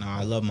 like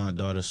I love my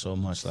daughter so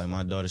much. Like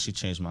my daughter, she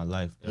changed my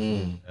life.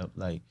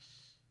 Like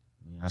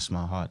that's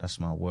my heart. That's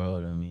my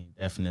world. I mean,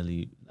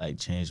 definitely like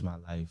changed my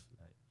life.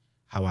 Like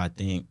how I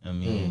think. I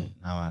mean,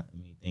 now I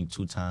think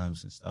 2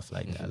 times and stuff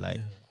like that. Like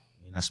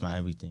that's my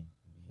everything.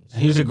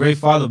 He was a great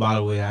father, by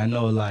the way. I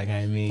know, like,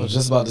 I mean. I was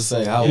just about to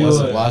say, how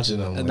was it watching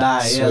him?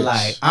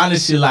 Like,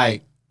 honestly,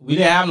 like, we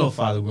didn't have no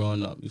father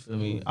growing up, you feel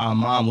me? Our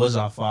mom was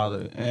our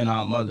father and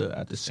our mother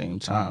at the same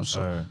time.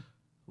 So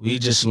we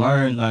just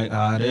learned, like,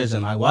 how it is.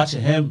 And, like,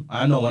 watching him,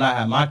 I know when I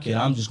have my kid,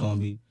 I'm just going to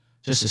be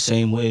just the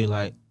same way.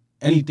 Like,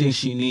 anything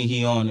she need,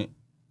 he on it.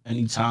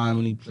 Anytime,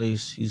 any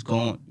place, he's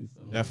going. You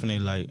feel me? Definitely,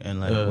 like,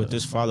 and, like, with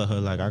this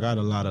fatherhood, like, I got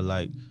a lot of,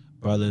 like,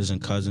 brothers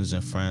and cousins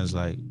and friends,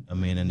 like, I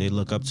mean, and they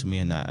look up to me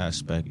in that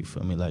aspect, you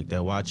feel me? Like, they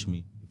watch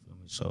me, you feel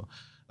me? So,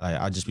 like,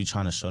 I just be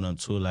trying to show them,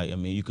 too, like, I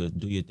mean, you could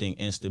do your thing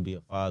and still be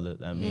a father.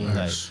 I mean,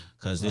 like,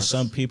 because there's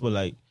some people,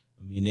 like,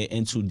 I mean, they're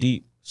in too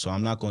deep, so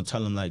I'm not going to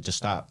tell them, like, just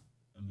stop.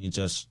 I mean,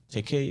 just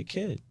take care of your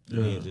kid. I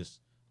mean, just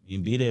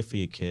be there for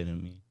your kid. I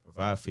mean,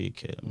 provide for your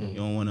kid. I mean, you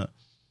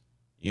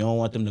don't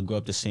want them to grow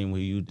up the same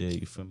way you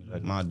did, you feel me?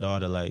 Like, my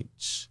daughter, like,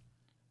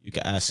 you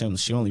can ask him.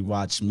 She only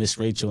watched Miss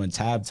Rachel and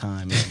Tab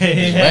Time. Miss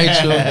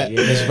Rachel,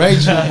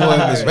 boy,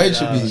 Miss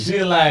Rachel be.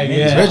 She like,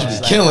 Miss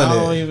Rachel be killing it. I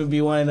don't even be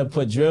wanting to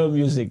put drill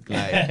music.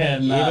 Like,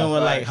 even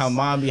when like her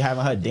mom be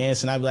having her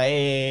dancing, I be like,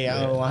 hey,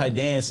 I don't want her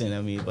dancing.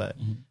 I mean, but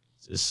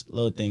just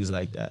little things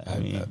like that. I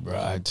mean,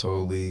 bro, I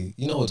totally.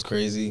 You know what's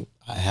crazy?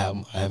 I have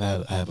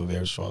a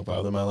very strong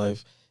father in my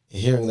life. And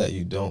hearing that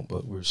you don't,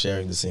 but we're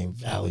sharing the same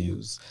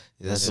values.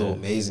 That's so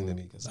amazing to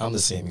me because I'm the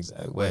same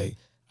exact way.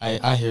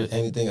 I hear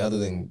anything other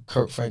than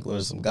Kirk Franklin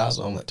or some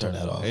gospel, I'm like, turn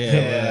that off.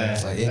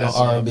 Like, ain't no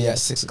R&B at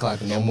 6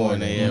 o'clock in the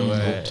morning.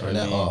 Turn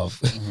that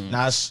off.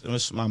 Nah,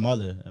 it's my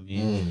mother. I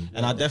mean,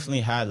 and I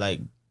definitely had like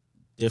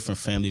different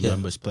family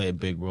members play a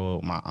big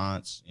role. My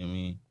aunts, you know what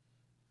I mean?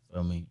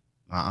 Feel me?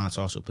 My aunts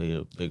also play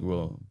a big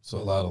role. So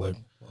a lot of like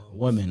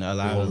women, a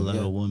lot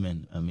of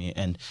women. I mean,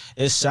 and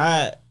it's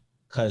sad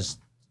because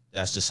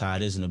that's just how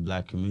it is in the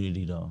black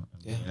community, though.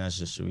 I mean, that's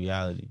just the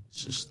reality.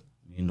 It's just,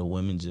 the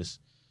women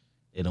just.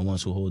 They're the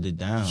ones who hold it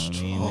down. I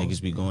mean,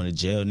 niggas be going to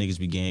jail, niggas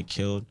be getting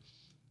killed.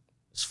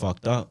 It's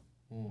fucked up.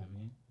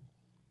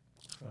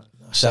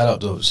 Shout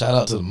out to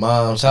the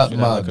mom. Shout out to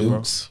Ma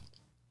Dukes.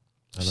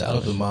 Shout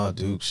out to Ma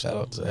Dukes. Shout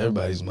out to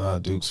everybody's Ma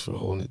Dukes for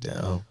holding it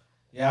down.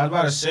 Yeah, I was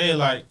about to say,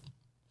 like,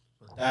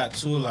 that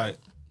too, like,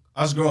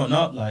 us growing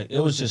up, like, it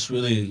was just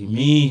really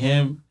me,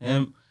 him,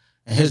 and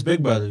his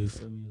big brother, you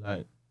feel me?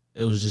 Like,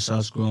 it was just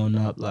us growing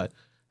up, like,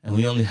 and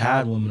we only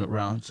had women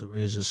around to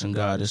raise us and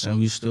guide us, and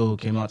we still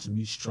came out to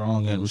be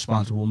strong and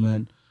responsible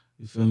men.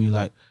 You feel me?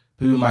 Like,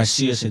 people might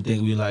see us and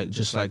think we like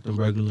just like the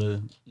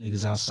regular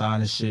niggas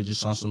outside and shit,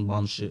 just on some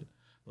bum shit.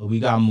 But we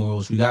got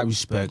morals, we got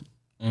respect.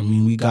 I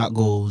mean, we got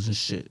goals and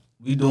shit.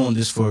 We doing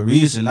this for a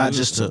reason, not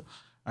just to,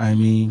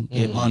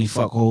 get money,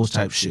 fuck hoes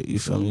type shit. You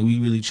feel me? We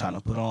really trying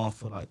to put on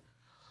for like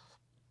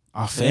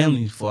our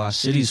family, for our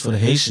cities, for the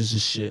Haitians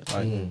and shit.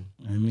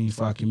 Like,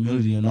 for our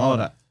community and all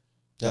that.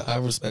 Yeah, I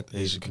respect the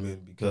Asian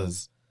community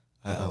because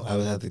I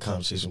had the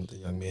conversation with the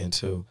young man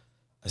too.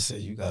 I said,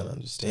 you gotta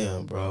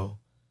understand, bro.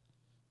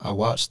 I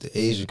watched the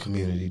Asian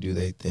community do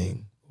their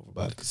thing over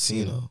by the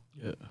casino.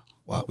 Yeah.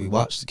 We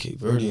watched the Cape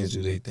Verdeans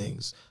do their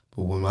things.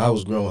 But when I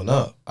was growing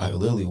up, I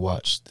literally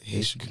watched the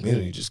Haitian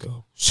community just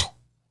go,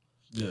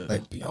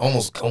 like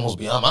almost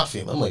beyond my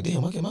family. I'm like,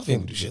 damn, why can't my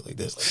family do shit like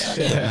this?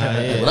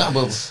 Like,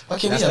 why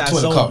can't we have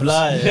twin cars?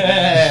 Blood.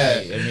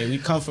 I mean, we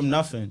come from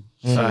nothing.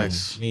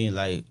 Facts. I mean,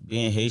 like,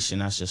 being Haitian,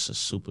 that's just a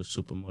super,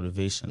 super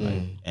motivation.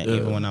 Like, and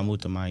even when I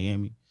moved to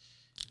Miami,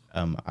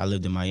 I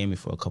lived in Miami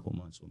for a couple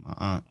months with my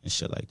aunt and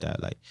shit like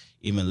that. Like,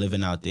 even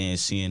living out there and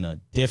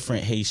seeing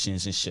different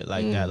Haitians and shit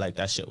like that, like,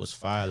 that shit was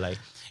fire. Like,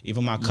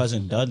 even my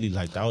cousin Dudley,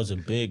 like, that was a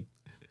big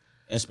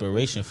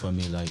inspiration for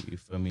me. Like, you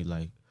feel me?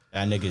 Like,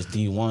 that nigga's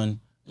D1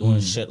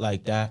 doing shit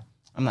like that.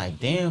 I'm like,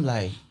 damn,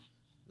 like,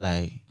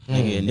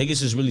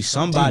 niggas is really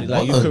somebody.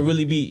 Like, you could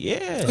really be,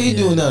 What you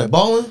doing now?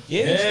 Balling?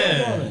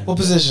 Yeah. Balling. What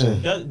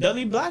position?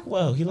 Dudley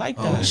Blackwell. He like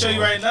that. I can show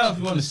you right now if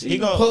you want to see.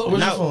 Where's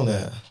your phone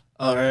at?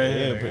 Oh, right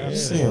here.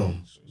 See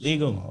him.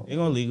 Legal. He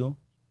going legal.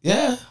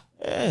 Yeah?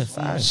 Yeah,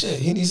 fine. Shit,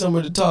 he needs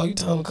somewhere to talk. You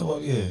tell him to come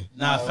up here.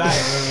 Nah,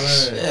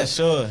 facts. Yeah,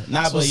 sure.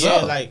 Nah, but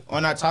yeah, like,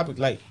 on that topic,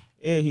 like,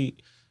 he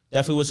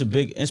definitely was a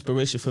big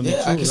inspiration for me, too.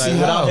 I can see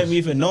without how. him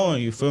even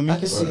knowing, you feel me? I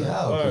can see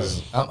how.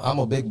 'Cause I'm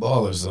a big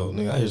baller, so,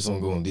 nigga, I hear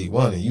someone going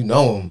D1, and you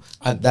know him.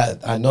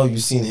 I know you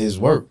seen his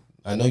work.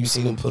 I know you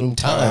seen him put him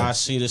time. I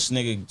see this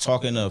nigga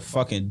talking to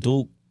fucking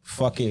Duke,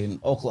 fucking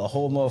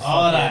Oklahoma,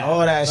 all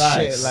that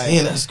shit. Like,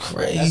 man, that's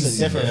crazy. That's a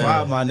different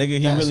vibe, my nigga.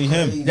 He really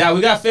crazy. him. Yeah, we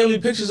got family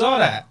pictures, all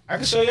that. I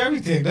can show you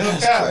everything.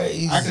 That's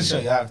crazy. I can show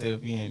you out there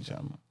if you ain't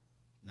trying.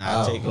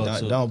 Nah,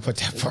 don't put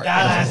that part.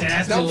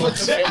 Don't put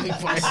that.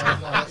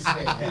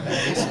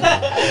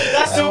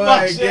 That's too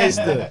much.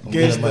 Gangster. I'm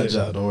good at my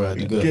job. Don't worry, I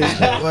do good. I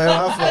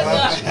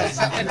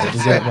do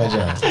good at my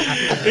job.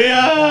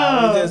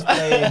 Yeah. Just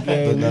playing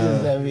games.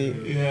 But,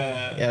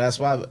 Yeah, that's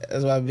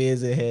why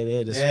beers in here.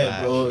 They're the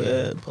spot. Bro.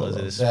 Yeah, pull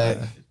to the spot.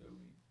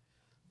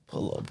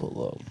 Pull up.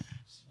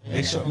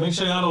 Make sure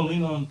y'all don't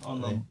lean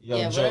on them. Yo,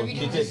 yeah, Joe, whatever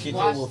you do, get just your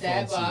watch wolf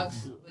that on, too.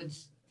 box.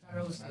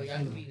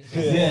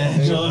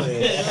 Yeah, Joe.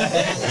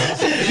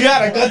 You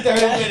gotta go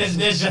 30 minutes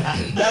this shot.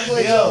 That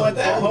boy Joe with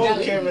that whole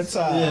camera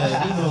time.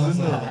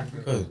 Yeah,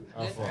 Good.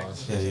 Yeah.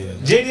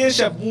 JD and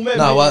Chef,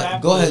 Nah,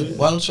 go ahead.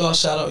 Why don't y'all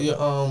shout out your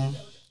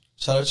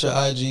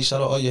IG,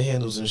 shout out all your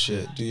handles and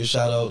shit. Do your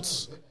shout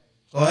outs.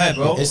 Go ahead,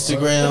 bro.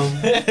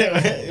 Instagram.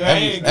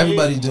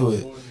 Everybody do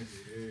it.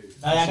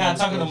 I gotta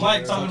talk to the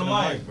mic,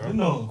 You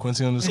know.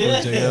 Quincy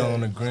 _JL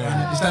on the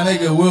gram. It's that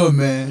nigga Will,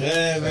 man.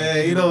 Yeah,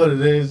 man. You know what it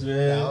is,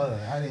 man.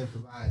 I didn't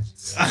provide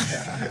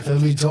you. Feel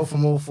me? Joe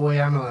from 04,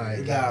 I'm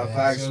like,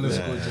 Facts,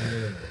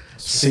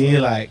 see,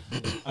 like,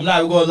 I'm not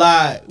even gonna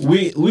lie.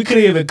 We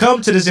couldn't even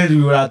come to this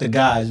interview without the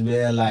guys,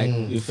 man. Like,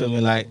 you feel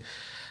me? Like,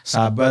 it's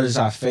our brothers,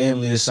 our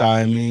family. It's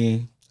our,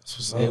 they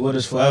with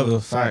us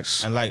forever.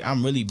 Facts. And like,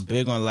 I'm really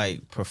big on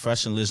like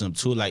professionalism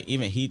too. Like,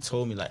 even he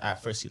told me like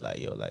at first he like,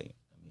 yo, like,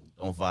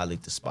 don't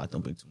violate the spot.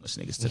 Don't bring too much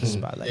niggas to the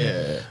spot. Like,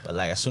 but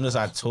like as soon as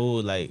I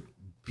told like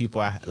people,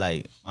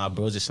 like my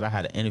bros and shit, I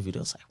had an interview. They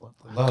was like, "What?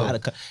 I gotta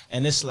cut."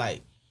 And it's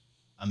like,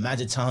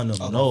 imagine telling them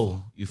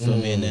no. You feel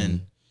me? And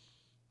then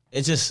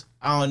it's just,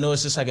 I don't know.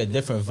 It's just like a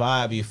different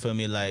vibe. You feel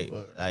me? Like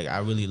I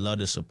really love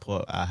the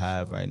support I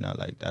have right now.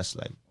 Like that's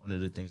like one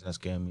of the things that's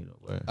getting me to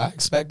work. I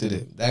expected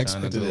it. I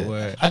try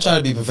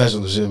to be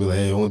professional and shit. Be like,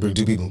 hey, only bring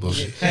 2 people and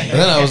bullshit. And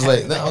then I was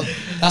like,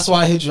 that's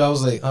why I hit you. I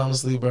was like,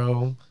 honestly,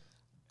 bro.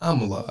 I'm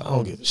a lot. I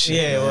don't give a shit.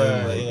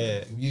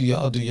 Yeah,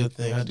 Y'all do your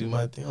thing. I do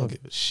my thing. I don't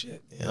give a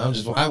shit. Man. I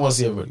want to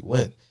see everybody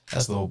win.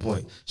 That's the whole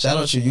point. Shout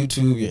out your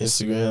YouTube, your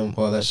Instagram,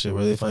 all that shit.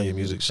 Where they find your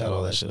music. Shout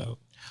all that shit out.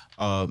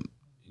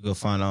 You can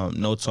find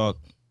NoTalk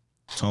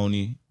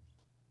Tony.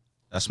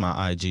 That's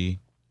my IG.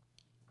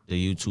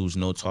 The YouTube's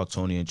NoTalk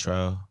Tony and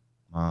Trel.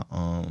 My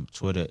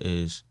Twitter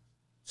is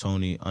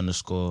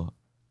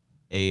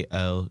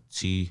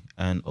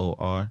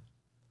Tony_ALTNOR.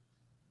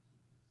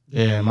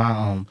 Yeah,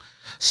 my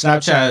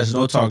Snapchat is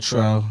NoTalk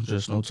Trel,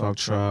 just NoTalk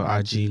Trel.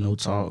 IG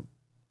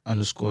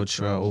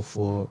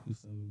NoTalk_Trel04. You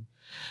feel me?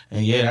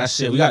 And yeah, that's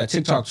it. We got a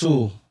TikTok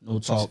too,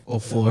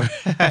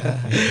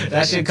 NoTalk04.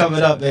 That shit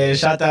coming up, man.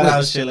 Shout that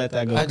out, shit. Let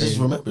that go. I just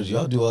remembered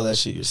y'all do all that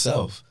shit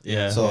yourself.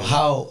 Yeah. So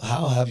how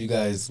have you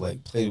guys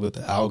like played with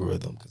the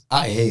algorithm? Because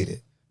I hate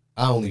it.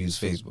 I only use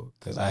Facebook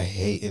because I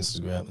hate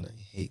Instagram and I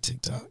hate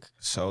TikTok.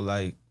 So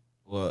like,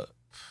 what?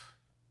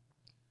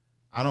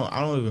 I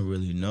don't even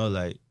really know.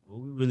 Like, what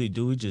we really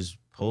do, we just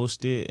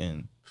post it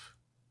and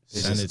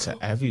send it to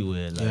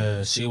everywhere. Like,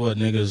 yeah, see what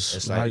niggas.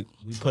 It's like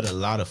we put a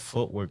lot of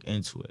footwork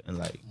into it, and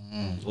like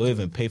we'll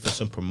even pay for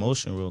some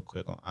promotion real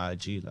quick on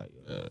IG. Like,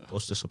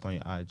 post this up on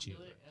your IG,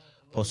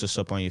 post this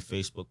up on your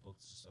Facebook,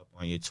 post this up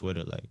on your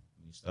Twitter, like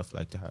stuff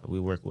like that. We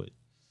work with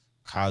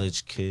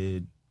College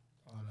Kid,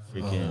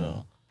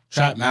 freaking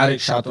Trapmatic,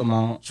 shout them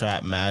out.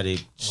 Trapmatic,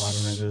 A lot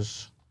of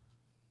niggas.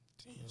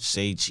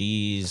 Say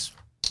Cheese.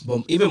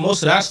 But even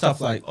most of that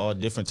stuff, like all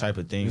different type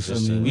of things. You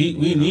feel me?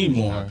 We need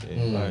more.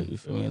 Like, you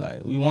feel me?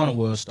 Like, we want a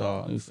world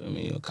star. You feel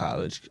me? A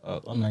college. I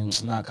mean,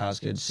 not college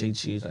kids. Say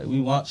Cheese. Like,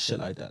 we want shit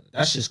like that.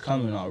 That's just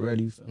coming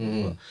already. You feel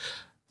me? But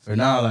for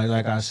now,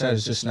 like I said,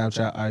 it's just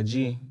Snapchat,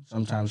 IG,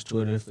 sometimes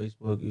Twitter,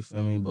 Facebook. You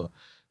feel me? But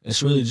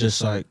it's really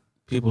just like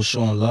people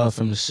showing love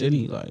from the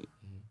city. Like,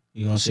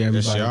 you gonna see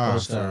everybody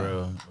post that. For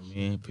real. I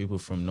mean, people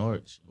from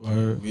Norwich.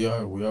 We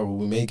are what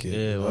we make it.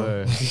 Yeah,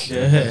 word.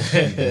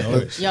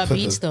 Y'all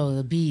beats though,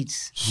 the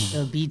beats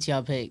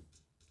y'all pick.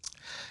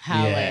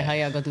 How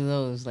y'all go through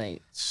those?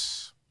 Like,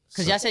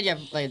 cause y'all said y'all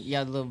a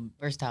little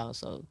versatile.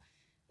 So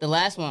the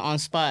last one on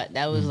spot,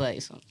 that was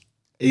like some.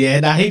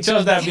 Yeah, nah, he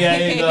chose that beat. I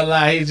ain't gonna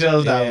lie, he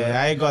chose that one.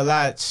 I ain't gonna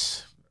lie.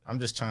 I'm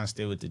just trying to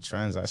stay with the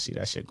trends. I see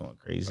that shit going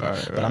crazy.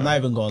 But I'm not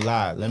even gonna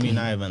lie. Let me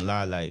not even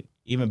lie. Like,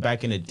 even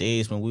back in the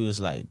days when we was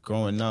like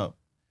growing up,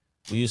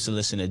 we used to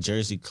listen to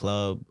Jersey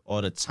Club all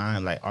the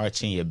time, like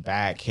arching your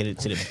back, hit it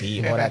to the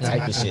beat, all that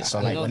type of shit.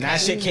 So like when that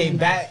shit came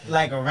back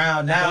like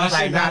around now, I'm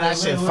like, nah, that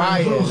shit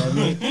fire. You know what I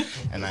mean?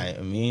 And I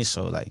mean,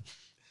 so like,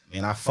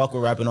 man, I fuck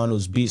with rapping on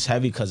those beats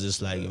heavy because it's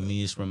like, I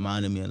mean, it's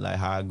reminding me of like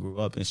how I grew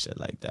up and shit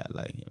like that.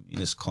 Like, I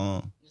mean, it's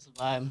calm. It's a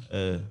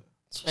vibe.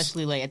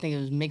 Especially like, I think it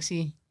was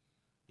Mixie.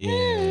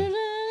 Yeah.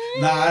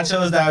 Nah, I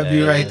chose that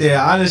beat right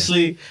there.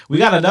 Honestly, we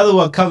got another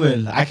one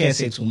coming. I can't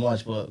say too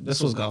much, but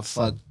this one's gonna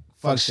fuck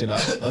shit up.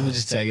 Let me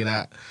just tell you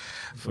that.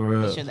 For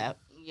real.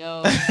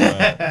 Yo.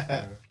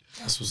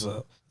 That's what's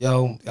up.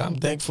 Yo, I'm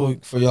thankful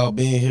for y'all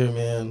being here,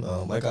 man.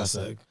 Like I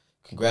said,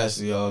 congrats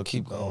to y'all.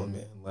 Keep going,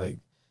 man. Like,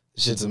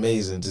 this shit's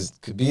amazing.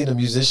 Just being a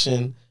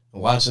musician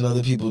and watching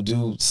other people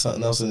do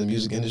something else in the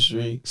music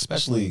industry,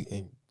 especially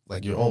in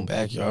like your own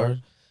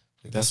backyard,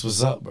 like that's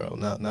what's up, bro.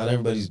 Not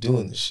everybody's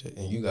doing this shit,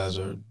 and you guys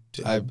are.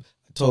 I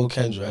told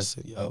Kendra, I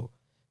said, yo,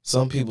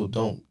 Some people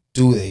don't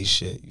do they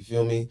shit. You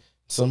feel me?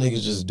 Some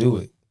niggas just do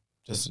it,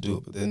 just to do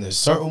it. But then there's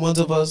certain ones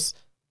of us,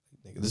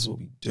 nigga, this is what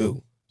we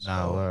do.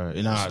 Nah, word.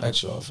 You know, I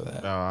respect y'all for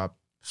that.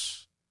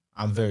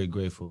 I'm very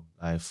grateful.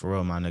 Like, for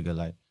real, my nigga.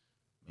 Like,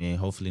 man,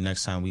 hopefully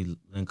next time we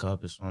link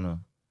up, it's on a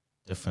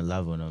different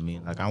level. You know what I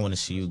mean? Like, I want to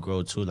see you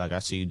grow too. Like, I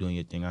see you doing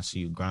your thing. I see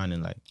you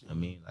grinding. Like, I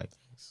mean, like,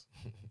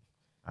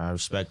 I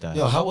respect that.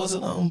 Yo, how was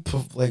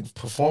it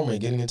performing,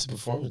 getting into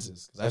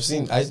performances? Because I've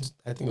seen, I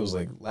think it was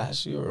like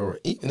last year or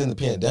even in the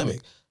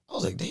pandemic. I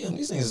was like, damn,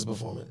 these niggas is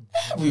performing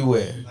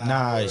everywhere.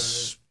 Nah,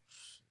 it's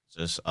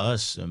just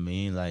us. I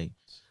mean, like,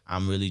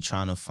 I'm really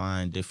trying to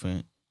find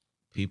different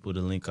people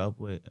to link up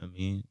with. I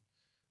mean,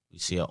 we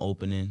see an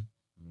opening.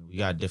 I mean, we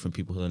got different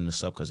people hitting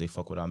us up because they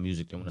fuck with our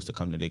music. They want us to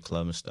come to their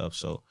club and stuff.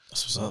 So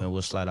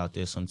we'll slide out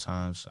there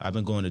sometimes. I've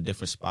been going to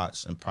different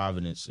spots in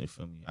Providence. You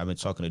feel me? I've been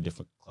talking to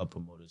different club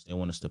promoters. They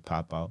want us to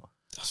pop out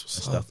and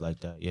stuff like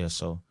that. Yeah,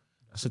 so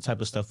that's the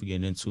type of stuff we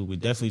getting into. We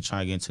definitely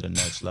trying to get into the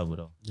next level,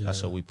 though. Yeah.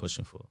 That's what we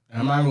pushing for.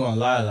 And I'm not even gonna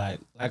lie,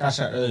 like I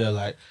said earlier,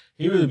 like,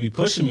 he really be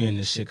pushing me in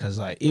this shit, cause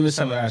like, even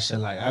some of that shit,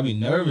 like, I be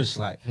nervous,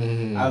 like,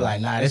 I'm like,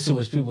 nah, this is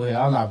what people here,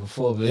 I'm not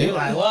before, but they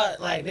like,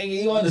 what? Like,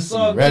 nigga, you on the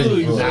song too?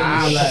 You nah,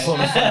 I'm like,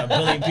 performing for a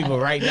billion people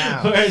right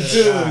now. Right too,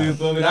 you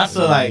feel me? That's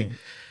what, like,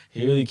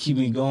 he really keep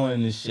me going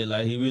in this shit.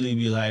 Like, he really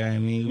be like, I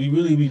mean, we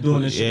really be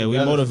doing this shit. Yeah, we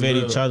motivate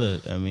each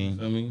other. I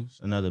mean, it's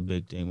another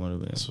big thing,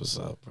 motivate. That's what's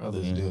up.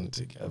 Brothers doing it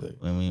together.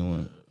 I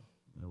mean,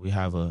 we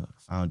have a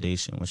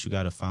foundation. Once you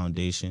got a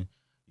foundation,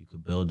 you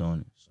could build on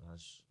it. So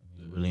that's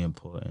really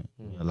important.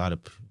 A lot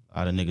of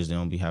niggas, they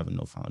don't be having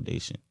no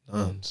foundation.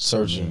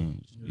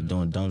 Searching. Be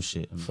doing dumb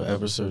shit. I mean,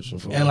 forever searching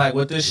for it. And like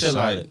with this shit,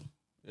 like,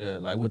 yeah,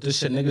 like with this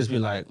shit, niggas be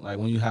like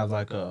when you have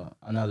like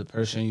another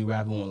person you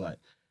rapping with, like,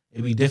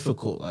 it be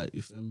difficult, like,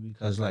 you feel me?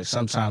 Because like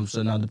sometimes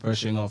another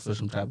person gonna feel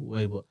some type of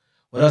way. But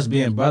with us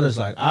being brothers,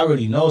 like, I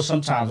already know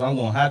sometimes I'm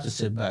gonna have to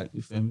sit back,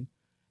 you feel me?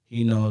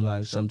 You know,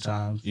 like,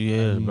 sometimes.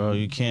 Yeah, bro,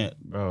 you can't,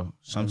 bro.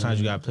 Sometimes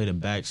you gotta play the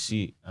back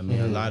seat. I mean,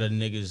 a lot of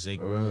niggas,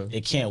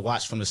 they can't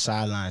watch from the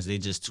sidelines. They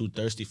just too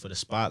thirsty for the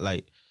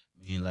spotlight.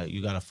 I mean, like,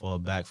 you gotta fall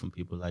back from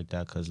people like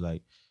that, because,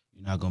 like,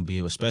 you're not gonna be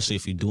able, especially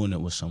if you're doing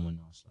it with someone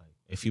else. Like,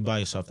 if you by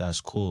yourself,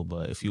 that's cool.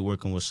 But if you're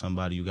working with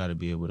somebody, you gotta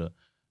be able to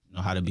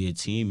know how to be a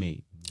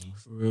teammate. You know?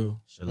 For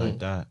real. Shit like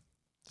that.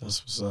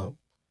 That's what's up.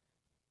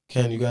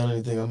 Ken, you got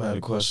anything? I'm out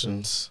of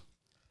questions.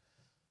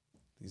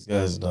 These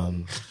guys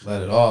done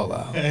let it all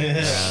out.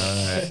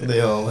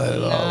 They all let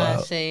it all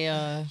out.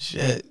 Say,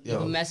 shit,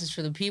 yo. A message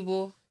for the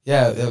people.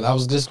 Yeah, I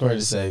was just going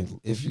to say,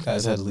 if you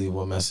guys had to leave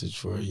one message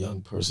for a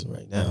young person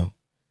right now,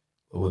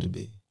 what would it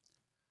be?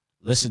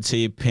 Listen to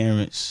your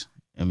parents.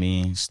 I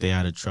mean, stay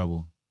out of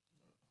trouble.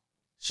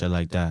 Shit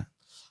like that.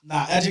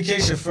 Nah,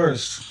 education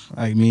first.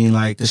 I mean,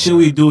 like, the shit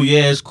we do,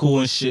 yeah, it's cool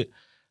and shit,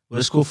 but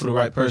it's cool for the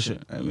right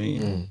person. I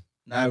mean,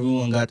 not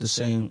everyone got the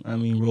same,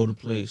 role to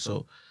play.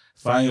 So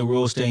find your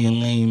role, stay in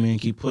your lane, man,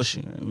 keep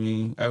pushing. I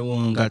mean,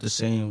 everyone got the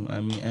same,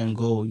 end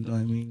goal, you know what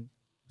I mean?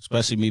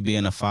 Especially me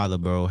being a father,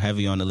 bro.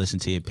 Heavy on to listen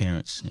to your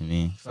parents, I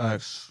mean.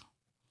 Facts.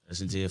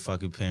 Listen to your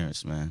fucking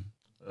parents, man.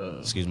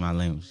 Excuse my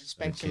language.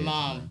 Respect your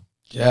mom. Man.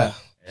 Yeah.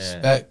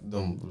 Respect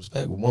them.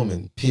 Respect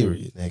women,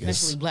 period, niggas.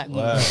 Especially black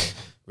women.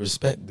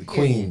 Respect the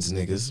queens,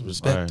 niggas.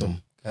 Respect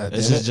them.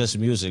 This is just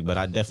music, but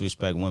I definitely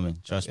respect women.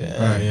 Trust me.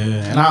 Right,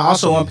 yeah. And I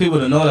also want people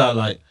to know that,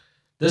 like,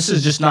 this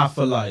is just not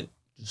for, like,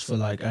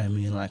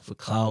 for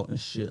clout and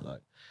shit.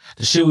 Like,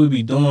 the shit we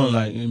be doing,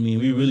 like,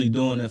 we really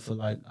doing it for,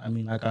 like,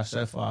 like I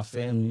said, for our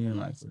family and,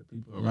 like, for the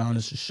people around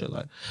us and shit.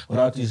 Like,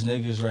 without these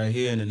niggas right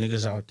here and the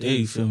niggas out there,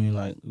 you feel me?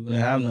 Like, we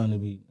wouldn't have nothing to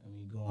be,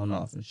 going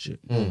off and shit.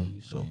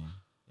 So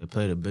they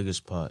play the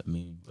biggest part.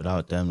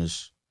 Without them,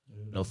 there's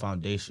no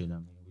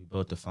foundation. We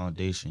built the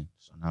foundation,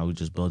 so now we're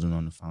just building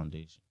on the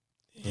foundation.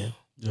 Yeah.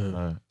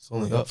 It's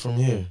only up from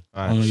here.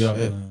 Only up.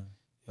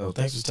 Yo,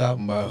 thanks for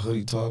stopping by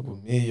Hoodie Talk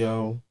with me,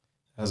 yo.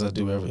 As I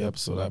do every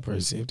episode, I pray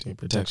safety and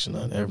protection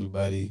on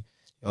everybody.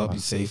 Y'all be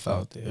safe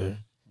out there.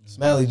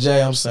 Smiley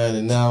J, I'm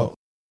signing out.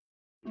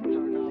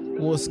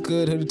 What's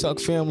good, Hoodie Talk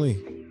family?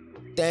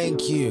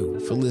 Thank you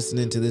for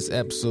listening to this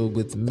episode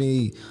with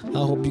me. I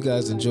hope you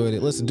guys enjoyed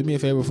it. Listen, do me a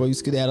favor before you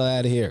skedaddle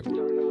out of here.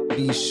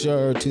 Be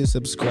sure to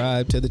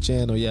subscribe to the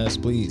channel. Yes,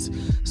 please.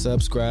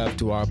 Subscribe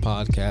to our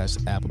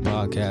podcast, Apple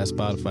Podcasts,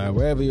 Spotify,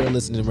 wherever you're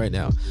listening right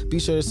now. Be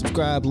sure to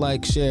subscribe,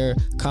 like, share,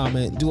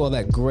 comment, do all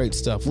that great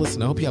stuff.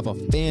 Listen, I hope you have a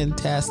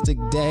fantastic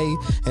day,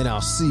 and I'll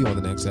see you on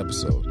the next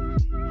episode.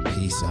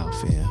 Peace out,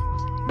 fam.